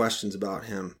one of the questions about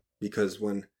him, because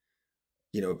when,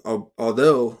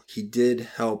 although he did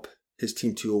help his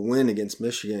team to a win against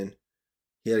Michigan,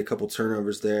 he had a couple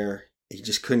turnovers there. He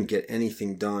just couldn't get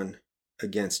anything done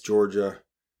against Georgia.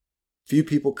 Few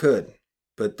people could,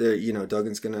 but there,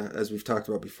 Duggan's going to, as we've talked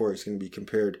about before, he's going to be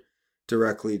compared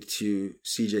directly to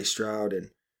C.J. Stroud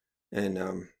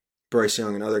and Bryce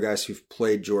Young and other guys who've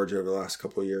played Georgia over the last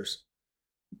couple of years.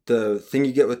 The thing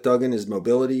you get with Duggan is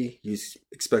mobility. He's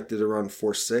expected to run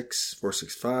 4.6,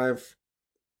 4.65,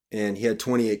 and he had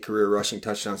 28 career rushing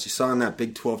touchdowns. You saw in that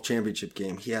Big 12 championship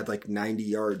game, he had like 90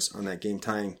 yards on that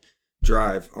game-tying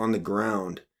drive on the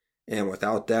ground, and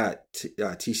without that,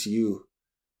 TCU,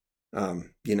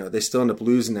 they still end up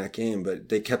losing that game, but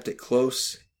they kept it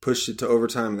close, pushed it to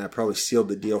overtime, and that probably sealed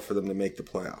the deal for them to make the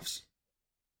playoffs.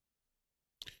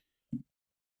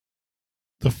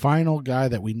 The final guy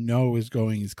that we know is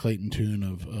going is Clayton Tune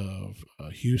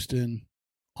of Houston,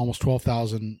 almost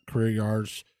 12,000 career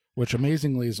yards, which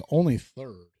amazingly is only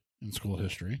third in school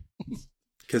history.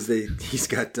 Because he's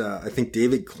got, I think,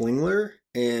 David Klingler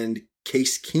and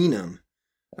Case Keenum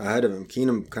ahead of him.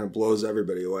 Keenum kind of blows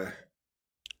everybody away.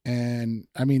 And,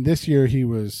 I mean, this year he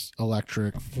was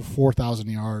electric, 4,000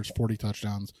 yards, 40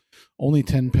 touchdowns, only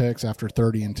 10 picks after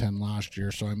 30 and 10 last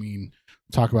year. So, I mean,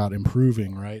 talk about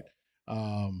improving, right?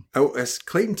 As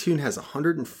Clayton Tune has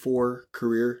 104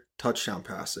 career touchdown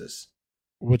passes.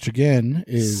 Which, again,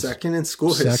 is second in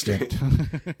school history.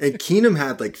 And Keenum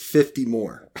had like 50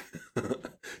 more,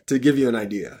 to give you an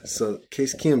idea. So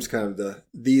Case Keenum's kind of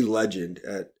the legend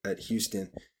at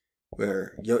Houston,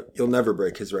 where you'll never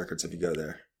break his records if you go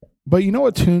there. But you know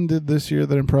what Tune did this year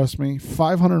that impressed me?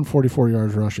 544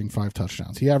 yards rushing, 5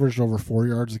 touchdowns. He averaged over 4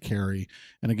 yards a carry.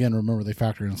 And again, remember, they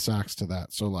factor in sacks to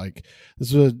that. So, like,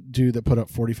 this is a dude that put up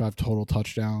 45 total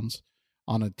touchdowns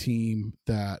on a team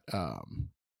that,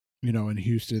 in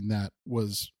Houston that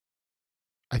was,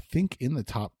 I think, in the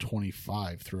top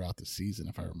 25 throughout the season,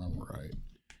 if I remember right.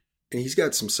 And he's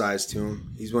got some size to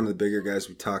him. He's one of the bigger guys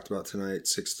we talked about tonight,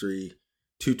 6'3",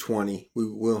 220.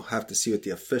 We will have to see what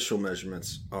the official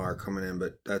measurements are coming in,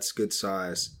 but that's good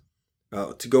size.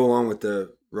 To go along with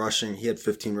the rushing, he had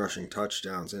 15 rushing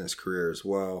touchdowns in his career as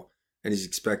well, and he's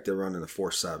expected to run in the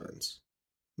 4.7s,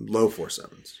 low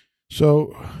 4.7s.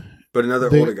 So, but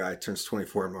another older guy turns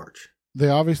 24 in March. They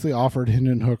obviously offered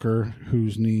Hendon Hooker,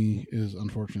 whose knee is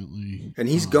unfortunately... And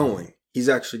he's going. He's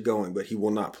actually going, but he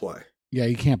will not play. Yeah,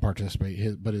 he can't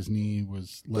participate, but his knee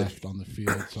was left on the field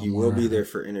somewhere. He will be there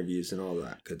for interviews and all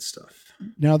that good stuff.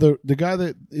 Now, the guy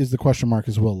that is the question mark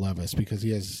is Will Levis, because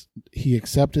he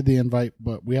accepted the invite,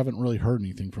 but we haven't really heard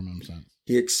anything from him since.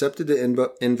 He accepted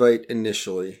the invite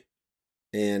initially,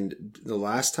 and the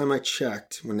last time I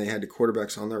checked, when they had the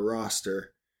quarterbacks on their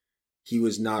roster, he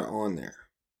was not on there.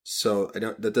 So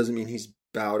that doesn't mean he's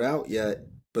bowed out yet,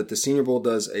 but the Senior Bowl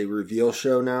does a reveal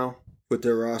show now with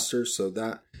their roster, so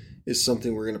that is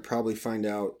something we're going to probably find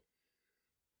out.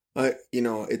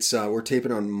 It's we're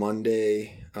taping on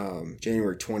Monday,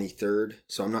 January 23rd,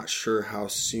 so I'm not sure how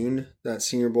soon that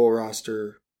Senior Bowl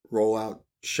roster rollout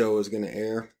show is going to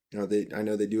air. I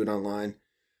know they do it online,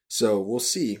 so we'll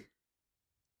see.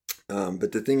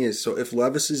 But the thing is, so if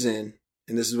Levis is in,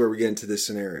 and this is where we get into the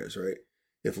scenarios, right?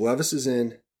 If Levis is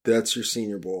in, that's your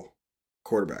Senior Bowl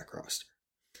quarterback roster.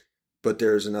 But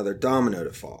there's another domino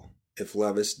to fall. If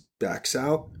Levis backs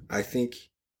out, I think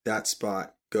that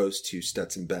spot goes to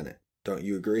Stetson Bennett. Don't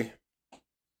you agree?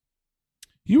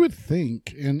 You would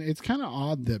think, and it's kind of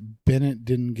odd that Bennett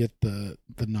didn't get the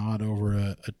nod over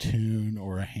a Tune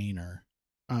or a Hainer.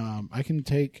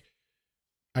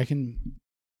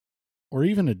 Or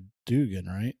even a Dugan,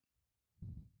 right?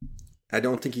 I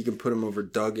don't think you can put him over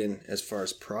Duggan as far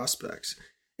as prospects.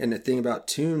 And the thing about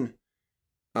Tune,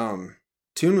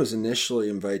 Tune was initially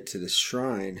invited to the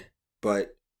Shrine,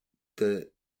 but the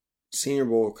Senior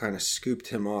Bowl kind of scooped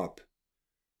him up.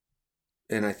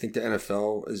 And I think the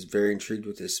NFL is very intrigued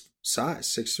with his size,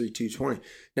 6'3", 220.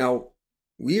 Now,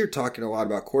 we are talking a lot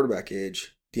about quarterback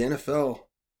age. The NFL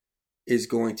is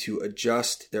going to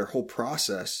adjust their whole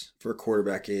process for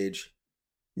quarterback age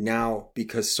now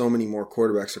because so many more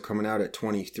quarterbacks are coming out at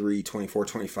 23, 24,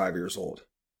 25 years old.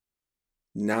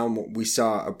 Now we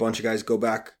saw a bunch of guys go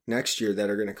back next year that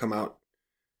are going to come out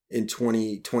in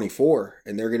 2024,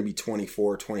 and they're going to be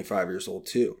 24, 25 years old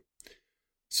too.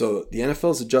 So the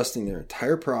NFL is adjusting their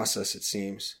entire process, it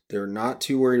seems. They're not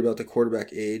too worried about the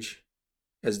quarterback age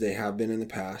as they have been in the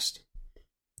past.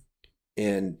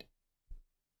 And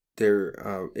they're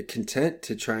content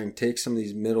to try and take some of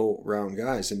these middle round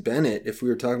guys. And Bennett, if we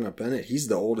were talking about Bennett, he's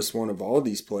the oldest one of all of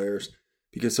these players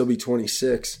because he'll be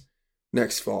 26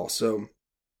 next fall. So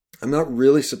I'm not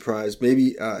really surprised.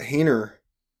 Maybe Hainer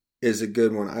is a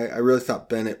good one. I really thought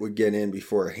Bennett would get in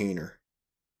before a Hainer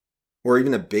or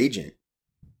even a Bajent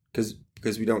because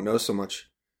we don't know so much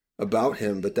about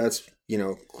him. But that's,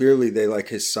 clearly they like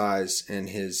his size and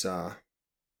his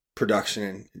production.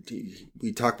 And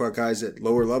we talk about guys at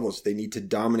lower levels. They need to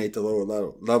dominate the lower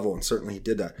level, and certainly he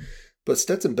did that. But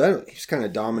Stetson Bennett, he's kind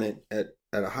of dominant at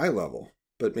a high level.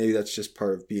 But maybe that's just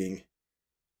part of being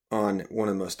on one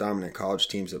of the most dominant college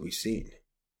teams that we've seen.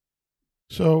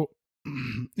 So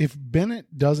if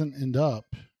Bennett doesn't end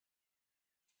up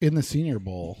in the Senior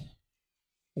Bowl,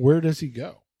 where does he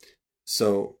go?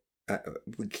 So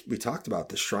we talked about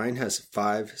the Shrine has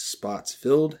 5 spots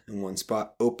filled and 1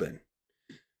 spot open.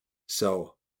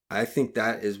 So I think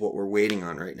that is what we're waiting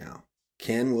on right now.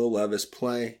 Can Will Levis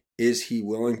play? Is he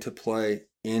willing to play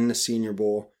in the Senior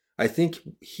Bowl? I think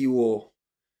he will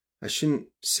I shouldn't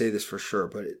say this for sure,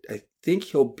 but I think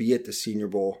he'll be at the Senior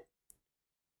Bowl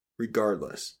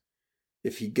regardless.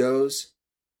 If he goes,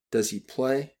 does he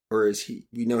play? Or is he,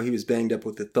 we know he was banged up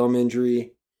with a thumb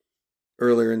injury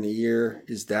earlier in the year.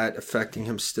 Is that affecting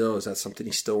him still? Is that something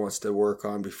he still wants to work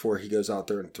on before he goes out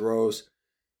there and throws?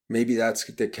 Maybe that's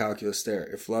the calculus there.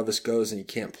 If Levis goes and he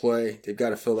can't play, they've got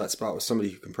to fill that spot with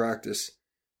somebody who can practice.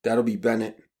 That'll be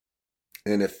Bennett.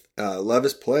 And if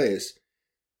Levis plays,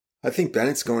 I think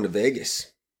Bennett's going to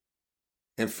Vegas.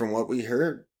 And from what we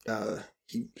heard,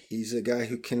 he's a guy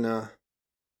who can,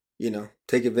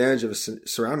 take advantage of a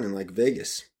surrounding like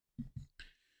Vegas.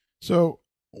 So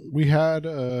we had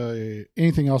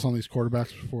anything else on these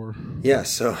quarterbacks before? Yeah,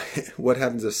 so what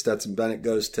happens if Stetson Bennett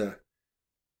goes to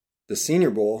the Senior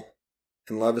Bowl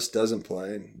and Levis doesn't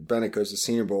play and Bennett goes to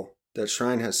Senior Bowl? That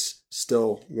Shrine has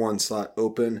still one slot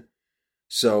open.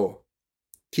 So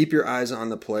keep your eyes on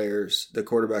the players, the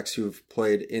quarterbacks who've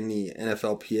played in the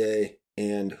NFLPA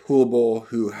and Hula Bowl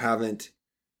who haven't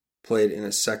played in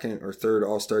a second or third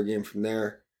All-Star game from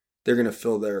there. They're going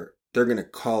to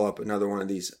call up another one of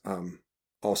these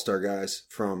All-Star guys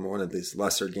from one of these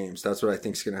lesser games. That's what I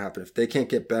think is going to happen. If they can't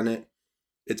get Bennett,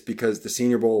 it's because the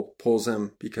Senior Bowl pulls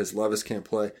him because Levis can't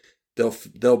play. They'll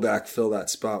backfill that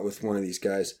spot with one of these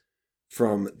guys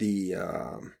from the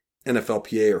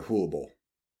NFLPA or Hula Bowl.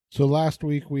 So last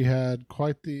week we had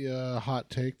quite the hot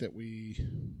take that we've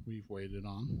waited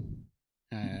on,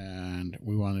 and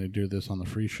we wanted to do this on the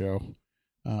free show.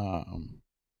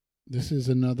 This is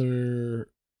another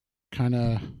kind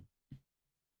of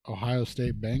Ohio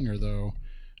State banger, though.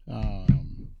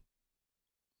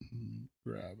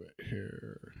 Grab it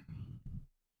here.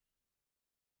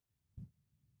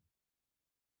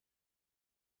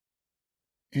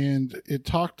 And it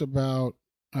talked about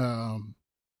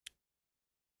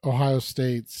Ohio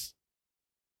State's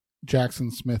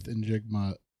Jackson Smith and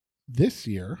Jigma this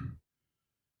year,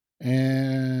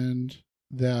 and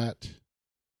that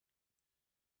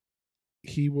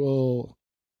he will.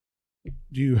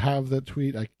 Do you have that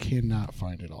tweet? I cannot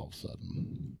find it all of a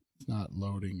sudden. It's not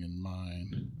loading in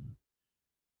mine.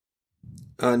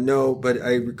 No, but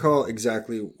I recall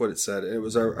exactly what it said. It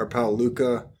was our pal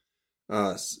Luca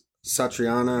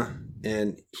Satriana,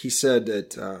 and he said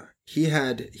that he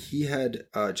had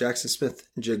Jackson Smith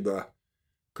and Jigba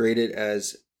graded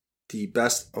as the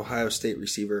best Ohio State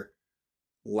receiver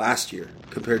last year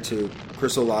compared to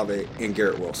Chris Olave and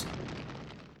Garrett Wilson.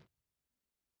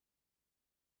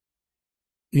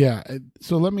 Yeah,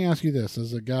 so let me ask you this.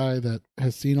 As a guy that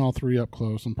has seen all three up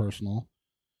close and personal,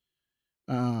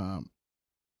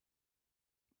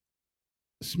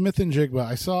 Smith and Jigba,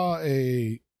 I saw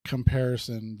a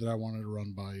comparison that I wanted to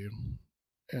run by you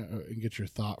and get your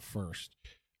thought first.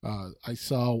 I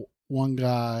saw one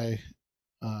guy,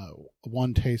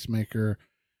 one tastemaker,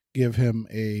 give him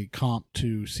a comp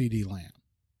to CD Lamb.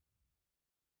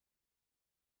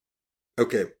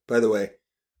 Okay, by the way,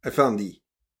 I found the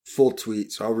full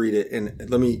tweet, so I'll read it. And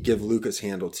let me give Luca's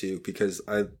handle too, because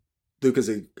Luca's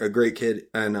a great kid,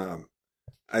 and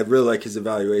I really like his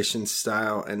evaluation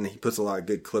style, and he puts a lot of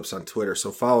good clips on Twitter.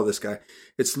 So follow this guy.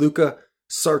 It's Luca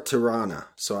Sartirana.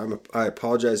 So I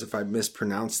apologize if I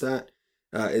mispronounced that.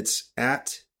 It's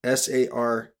at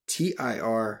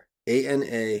SARTIRANALUCA,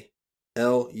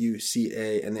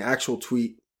 and the actual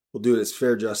tweet will do it as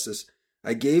fair justice.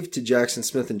 I gave to Jackson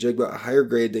Smith and Jigba a higher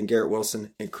grade than Garrett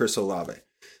Wilson and Chris Olave.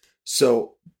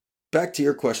 So back to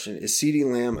your question, is CeeDee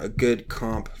Lamb a good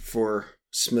comp for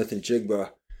Smith and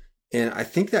Jigba? And I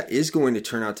think that is going to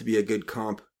turn out to be a good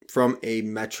comp from a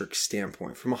metric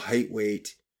standpoint, from a height,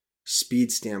 weight,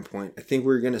 speed standpoint. I think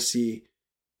we're going to see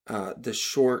the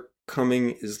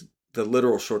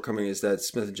literal shortcoming is that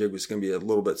Smith and Jigba is going to be a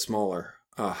little bit smaller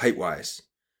height-wise.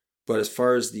 But as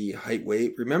far as the height,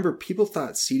 weight, remember people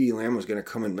thought CeeDee Lamb was going to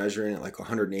come and measure in at like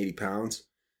 180 pounds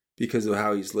because of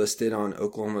how he's listed on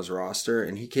Oklahoma's roster,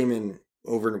 and he came in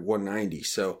over 190.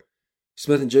 So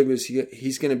Smith and Jigba,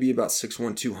 he's going to be about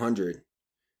 6'1", 200.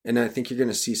 And I think you're going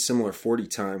to see similar 40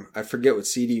 time. I forget what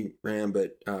CD ran,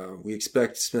 but we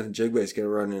expect Smith and Jigba is going to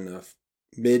run in the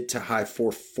mid to high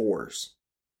 4.4s.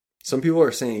 Some people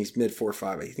are saying he's mid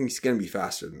 4.5. I think he's going to be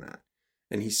faster than that.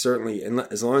 And he's certainly, and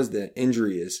as long as the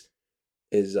injury is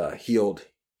healed,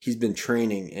 he's been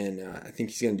training, and I think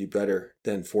he's going to do better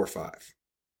than 4.5.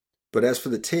 But as for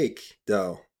the take,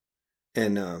 though,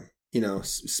 and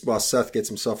while Seth gets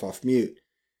himself off mute,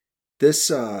 this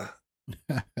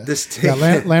take, yeah,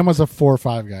 Lamb was a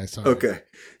 4.5 guy. Sorry. Okay,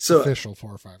 so official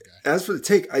 4.5 guy. As for the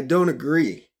take, I don't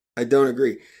agree.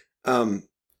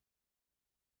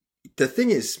 the thing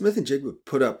is, Smith and Jigba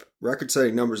put up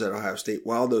record-setting numbers at Ohio State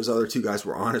while those other two guys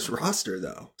were on his roster,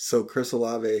 though. So Chris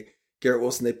Olave, Garrett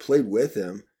Wilson, they played with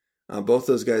him. Both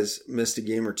those guys missed a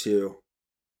game or two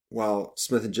while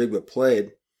Smith and Jigba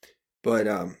played. But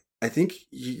I think,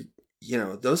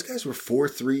 those guys were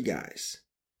 4-3 guys.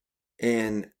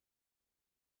 And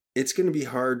it's going to be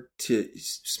hard to...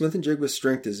 Smith and Jigba's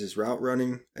strength is his route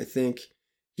running, I think.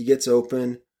 He gets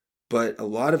open. But a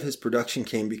lot of his production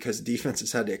came because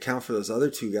defenses had to account for those other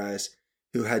two guys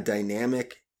who had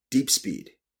dynamic deep speed.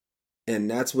 And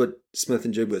that's what Smith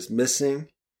and Jigba is missing.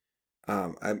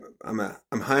 I'm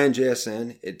high on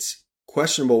JSN. It's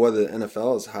questionable whether the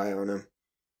NFL is high on him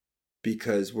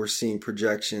because we're seeing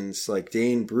projections like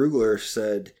Dane Brugler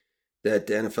said that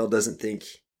the NFL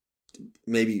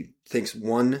thinks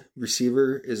one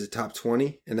receiver is a top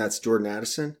 20, and that's Jordan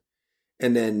Addison.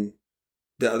 And then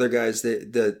the other guys,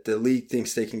 the league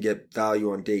thinks they can get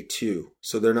value on day 2.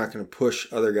 So they're not going to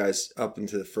push other guys up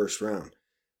into the first round,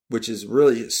 which is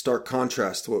really a stark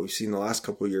contrast to what we've seen the last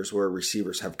couple of years where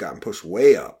receivers have gotten pushed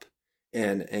way up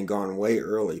and gone way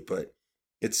early. But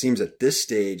it seems at this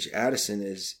stage, Addison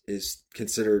is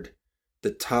considered the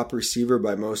top receiver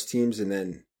by most teams. And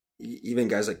then even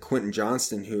guys like Quentin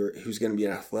Johnston, who's going to be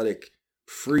an athletic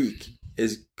freak,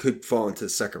 could fall into the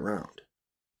second round.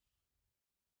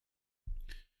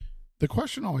 The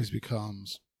question always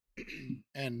becomes,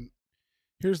 and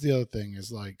here's the other thing,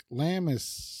 is like Lamb is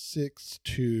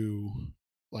 6'2",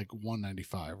 like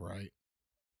 195, right?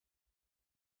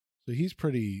 So he's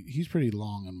pretty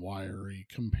long and wiry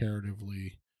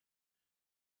comparatively.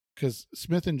 Because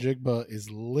Smith and Jigba is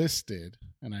listed,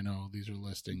 and I know these are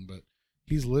listing, but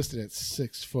he's listed at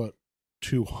 6 foot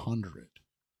 200.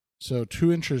 So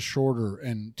 2 inches shorter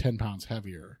and 10 pounds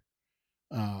heavier.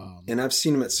 And I've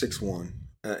seen him at 6'1".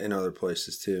 In other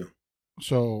places too.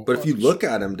 So, but if you look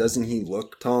at him, doesn't he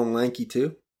look tall and lanky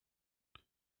too?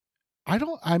 Maybe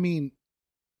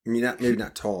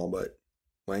not tall, but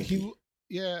lanky.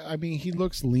 He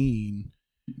looks lean.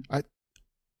 I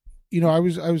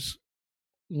was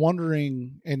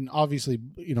wondering, and obviously,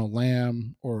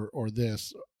 Lamb or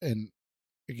this, and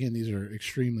again, these are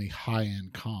extremely high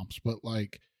end comps, but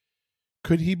like,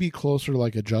 could he be closer to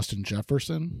like a Justin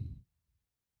Jefferson?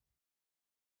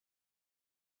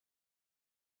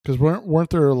 Because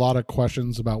weren't there a lot of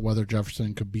questions about whether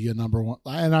Jefferson could be a number one?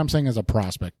 And I'm saying as a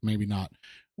prospect, maybe not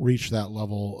reach that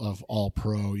level of all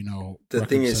pro, The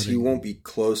thing is, he won't be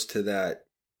close to that.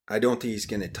 I don't think he's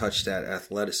going to touch that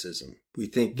athleticism. We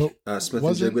think Smith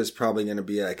and Jigba is probably going to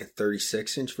be like a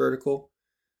 36-inch vertical.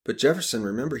 But Jefferson,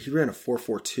 remember, he ran a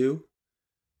 4.42.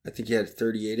 I think he had a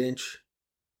 38-inch.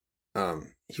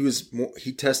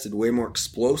 He tested way more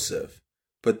explosive.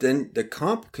 But then the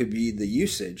comp could be the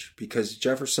usage because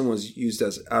Jefferson was used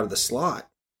as out of the slot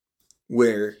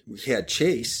where we had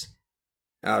Chase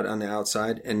out on the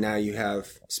outside. And now you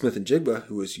have Smith and Jigba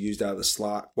who was used out of the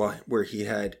slot where he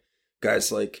had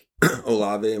guys like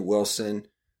Olave and Wilson,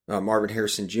 Marvin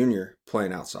Harrison Jr.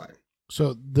 playing outside.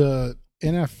 So the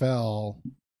NFL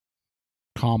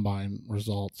combine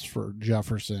results for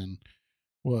Jefferson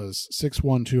was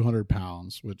 6'1", 200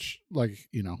 pounds, which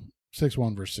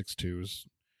 6'1" versus 6'2" is,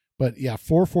 but yeah,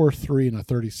 4.43 and a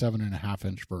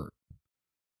 37.5-inch vert.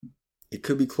 It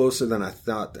could be closer than I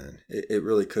thought. Then it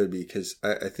really could be because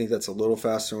I think that's a little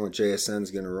faster than what JSN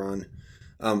is going to run.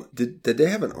 Did they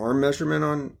have an arm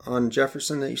measurement on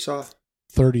Jefferson that you saw?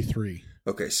 33.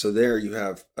 Okay, so there you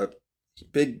have a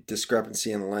big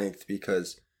discrepancy in length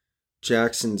because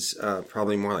Jackson's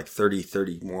probably more like 30,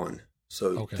 31.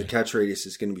 So The catch radius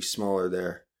is going to be smaller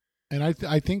there. And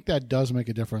I think that does make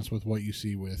a difference with what you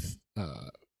see with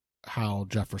how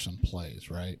Jefferson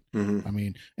plays, right? Mm-hmm. I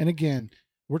mean, and again,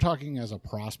 we're talking as a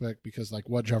prospect because like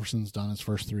what Jefferson's done his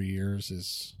first 3 years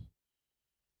is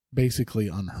basically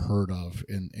unheard of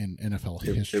in NFL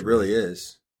history. It really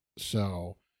is.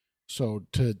 So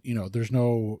to, there's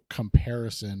no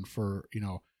comparison for,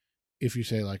 if you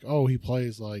say like, oh, he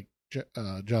plays like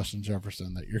Justin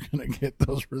Jefferson, that you're going to get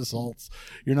those results.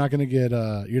 You're not going to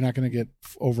get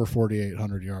over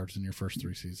 4,800 yards in your first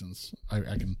 3 seasons. I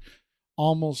can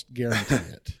almost guarantee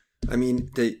it. I mean,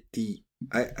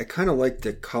 I kind of like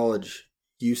the college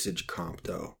usage comp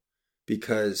though,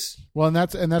 because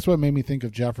and that's what made me think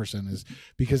of Jefferson, is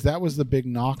because that was the big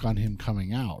knock on him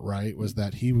coming out, right? Was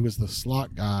that he was the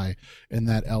slot guy in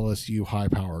that LSU high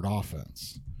powered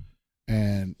offense.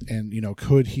 And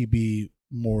could he be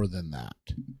more than that?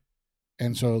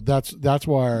 And so that's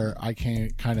where I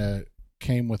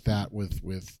came with that with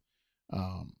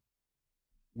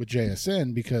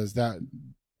JSN, because that,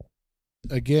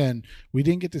 again, we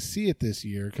didn't get to see it this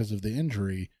year because of the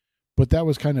injury, but that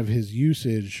was kind of his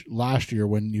usage last year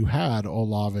when you had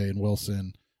Olave and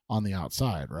Wilson on the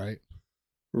outside, right?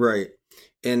 Right.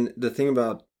 And the thing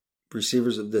about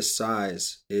receivers of this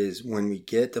size is when we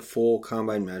get the full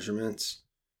combine measurements,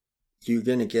 you're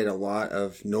going to get a lot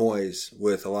of noise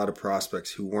with a lot of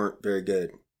prospects who weren't very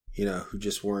good, who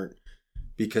just weren't,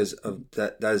 because of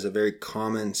that. That is a very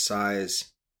common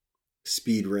size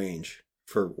speed range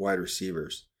for wide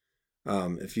receivers.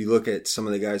 If you look at some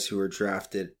of the guys who were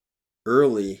drafted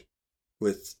early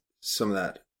with some of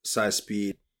that size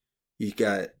speed,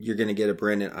 you're going to get a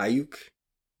Brandon Ayuk,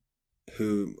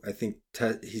 who I think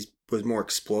he was more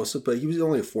explosive, but he was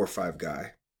only a 4.5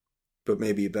 guy, but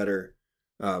maybe better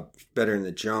in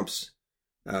the jumps.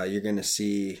 You're going to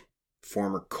see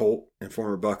former Colt and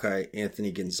former Buckeye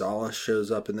Anthony Gonzalez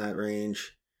shows up in that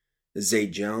range. Zay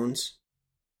Jones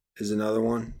is another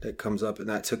one that comes up, and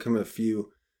that took him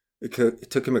it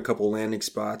took him a couple landing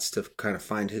spots to kind of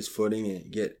find his footing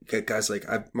and get guys like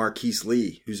Marquise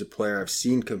Lee, who's a player I've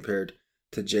seen compared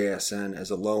to JSN as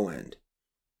a low end.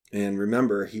 And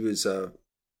remember, he was a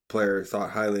player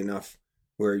thought highly enough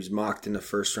where he was mocked in the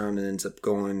first round and ends up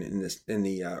going in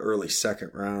the early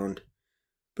second round.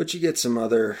 But you get some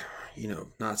other,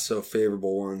 not so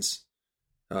favorable ones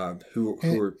who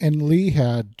were. And Lee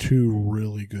had 2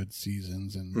 really good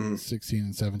seasons in 16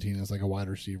 and 17 as like a wide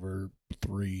receiver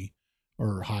 3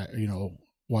 or high,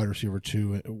 wide receiver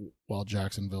 2, while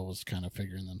Jacksonville was kind of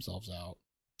figuring themselves out.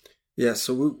 Yeah,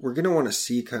 so we're going to want to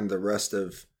see kind of the rest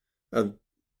of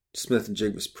Smith and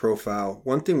Jigba's profile.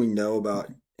 One thing we know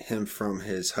about him from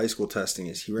his high school testing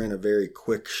is he ran a very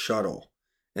quick shuttle,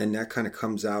 and that kind of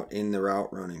comes out in the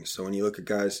route running. So when you look at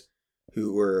guys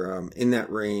who were in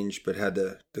that range but had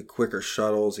the quicker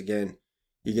shuttles, again,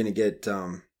 you're going to get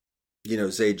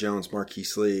Zay Jones,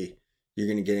 Marquise Lee. You're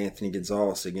going to get Anthony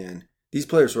Gonzalez again. These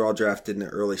players were all drafted in the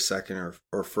early second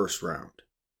or first round.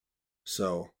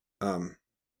 So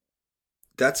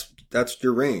that's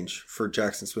your range for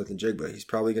Jackson Smith and Jigba. He's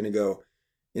probably going to go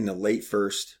in the late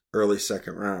first, early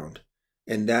second round.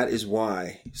 And that is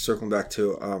why, circling back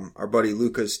to our buddy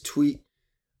Luca's tweet,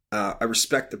 I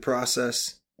respect the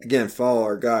process. Again, follow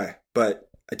our guy, but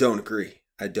I don't agree.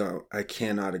 I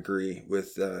cannot agree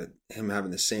with him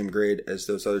having the same grade as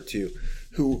those other two,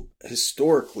 who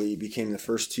historically became the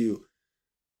first 2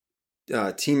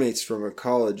 teammates from a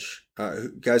college,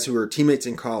 guys who were teammates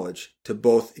in college, to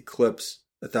both eclipse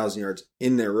 1,000 yards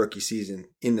in their rookie season,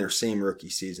 in their same rookie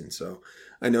season. So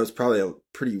I know it's probably a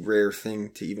pretty rare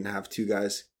thing to even have 2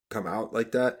 guys come out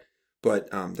like that. But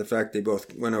the fact they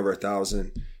both went over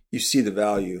 1,000, you see the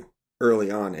value early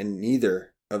on, and neither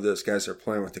of those guys are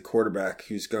playing with the quarterback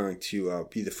who's going to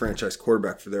be the franchise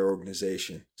quarterback for their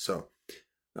organization. So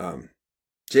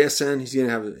JSN,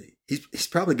 he's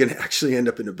probably going to actually end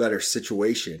up in a better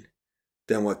situation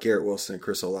than what Garrett Wilson and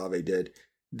Chris Olave did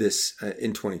this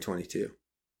in 2022.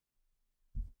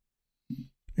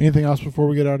 Anything else before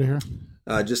we get out of here?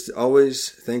 Just always,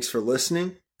 thanks for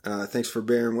listening. Thanks for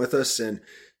bearing with us. And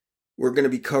we're going to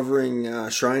be covering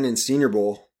Shrine and Senior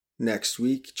Bowl next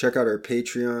week. Check out our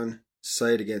Patreon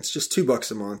site. Again, it's just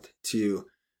 $2 a month to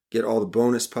get all the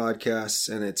bonus podcasts.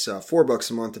 And it's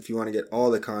 $4 a month if you want to get all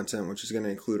the content, which is going to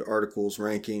include articles,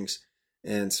 rankings,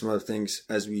 and some other things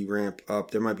as we ramp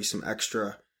up. There might be some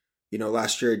extra.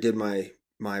 Last year I did my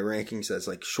rankings as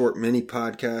like short mini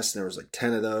podcasts, and there was like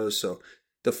 10 of those. So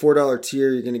the $4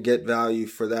 tier, you're going to get value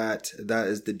for that. That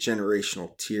is the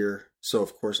generational tier. So,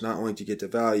 of course, not only do you get the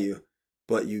value,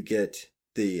 but you get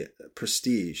the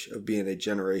prestige of being a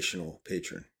generational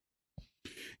patron.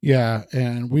 Yeah,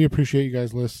 and we appreciate you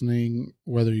guys listening,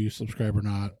 whether you subscribe or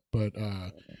not. But,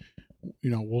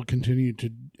 we'll continue to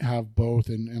have both.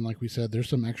 And like we said, there's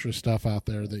some extra stuff out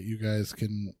there that you guys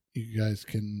can,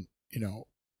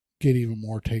 get even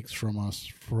more takes from us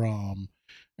from,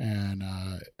 and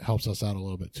helps us out a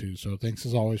little bit too. So thanks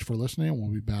as always for listening.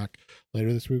 We'll be back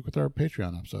later this week with our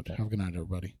Patreon episode. Have a good night,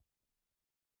 everybody.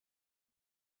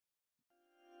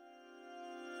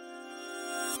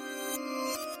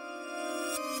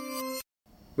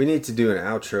 We need to do an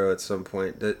outro at some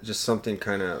point. That just something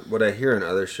kind of what I hear in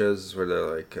other shows is where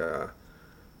they're like,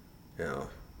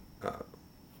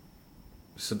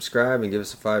 subscribe and give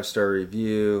us a 5-star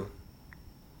review.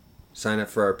 Sign up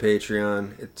for our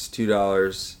Patreon. It's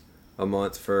 $2 a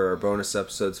month for our bonus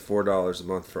episodes, $4 a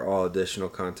month for all additional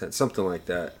content, something like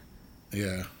that.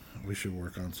 Yeah, we should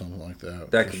work on something like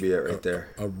that. That could be it right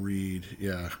there. A read,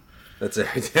 yeah. That's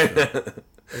it right there.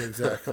 Exactly.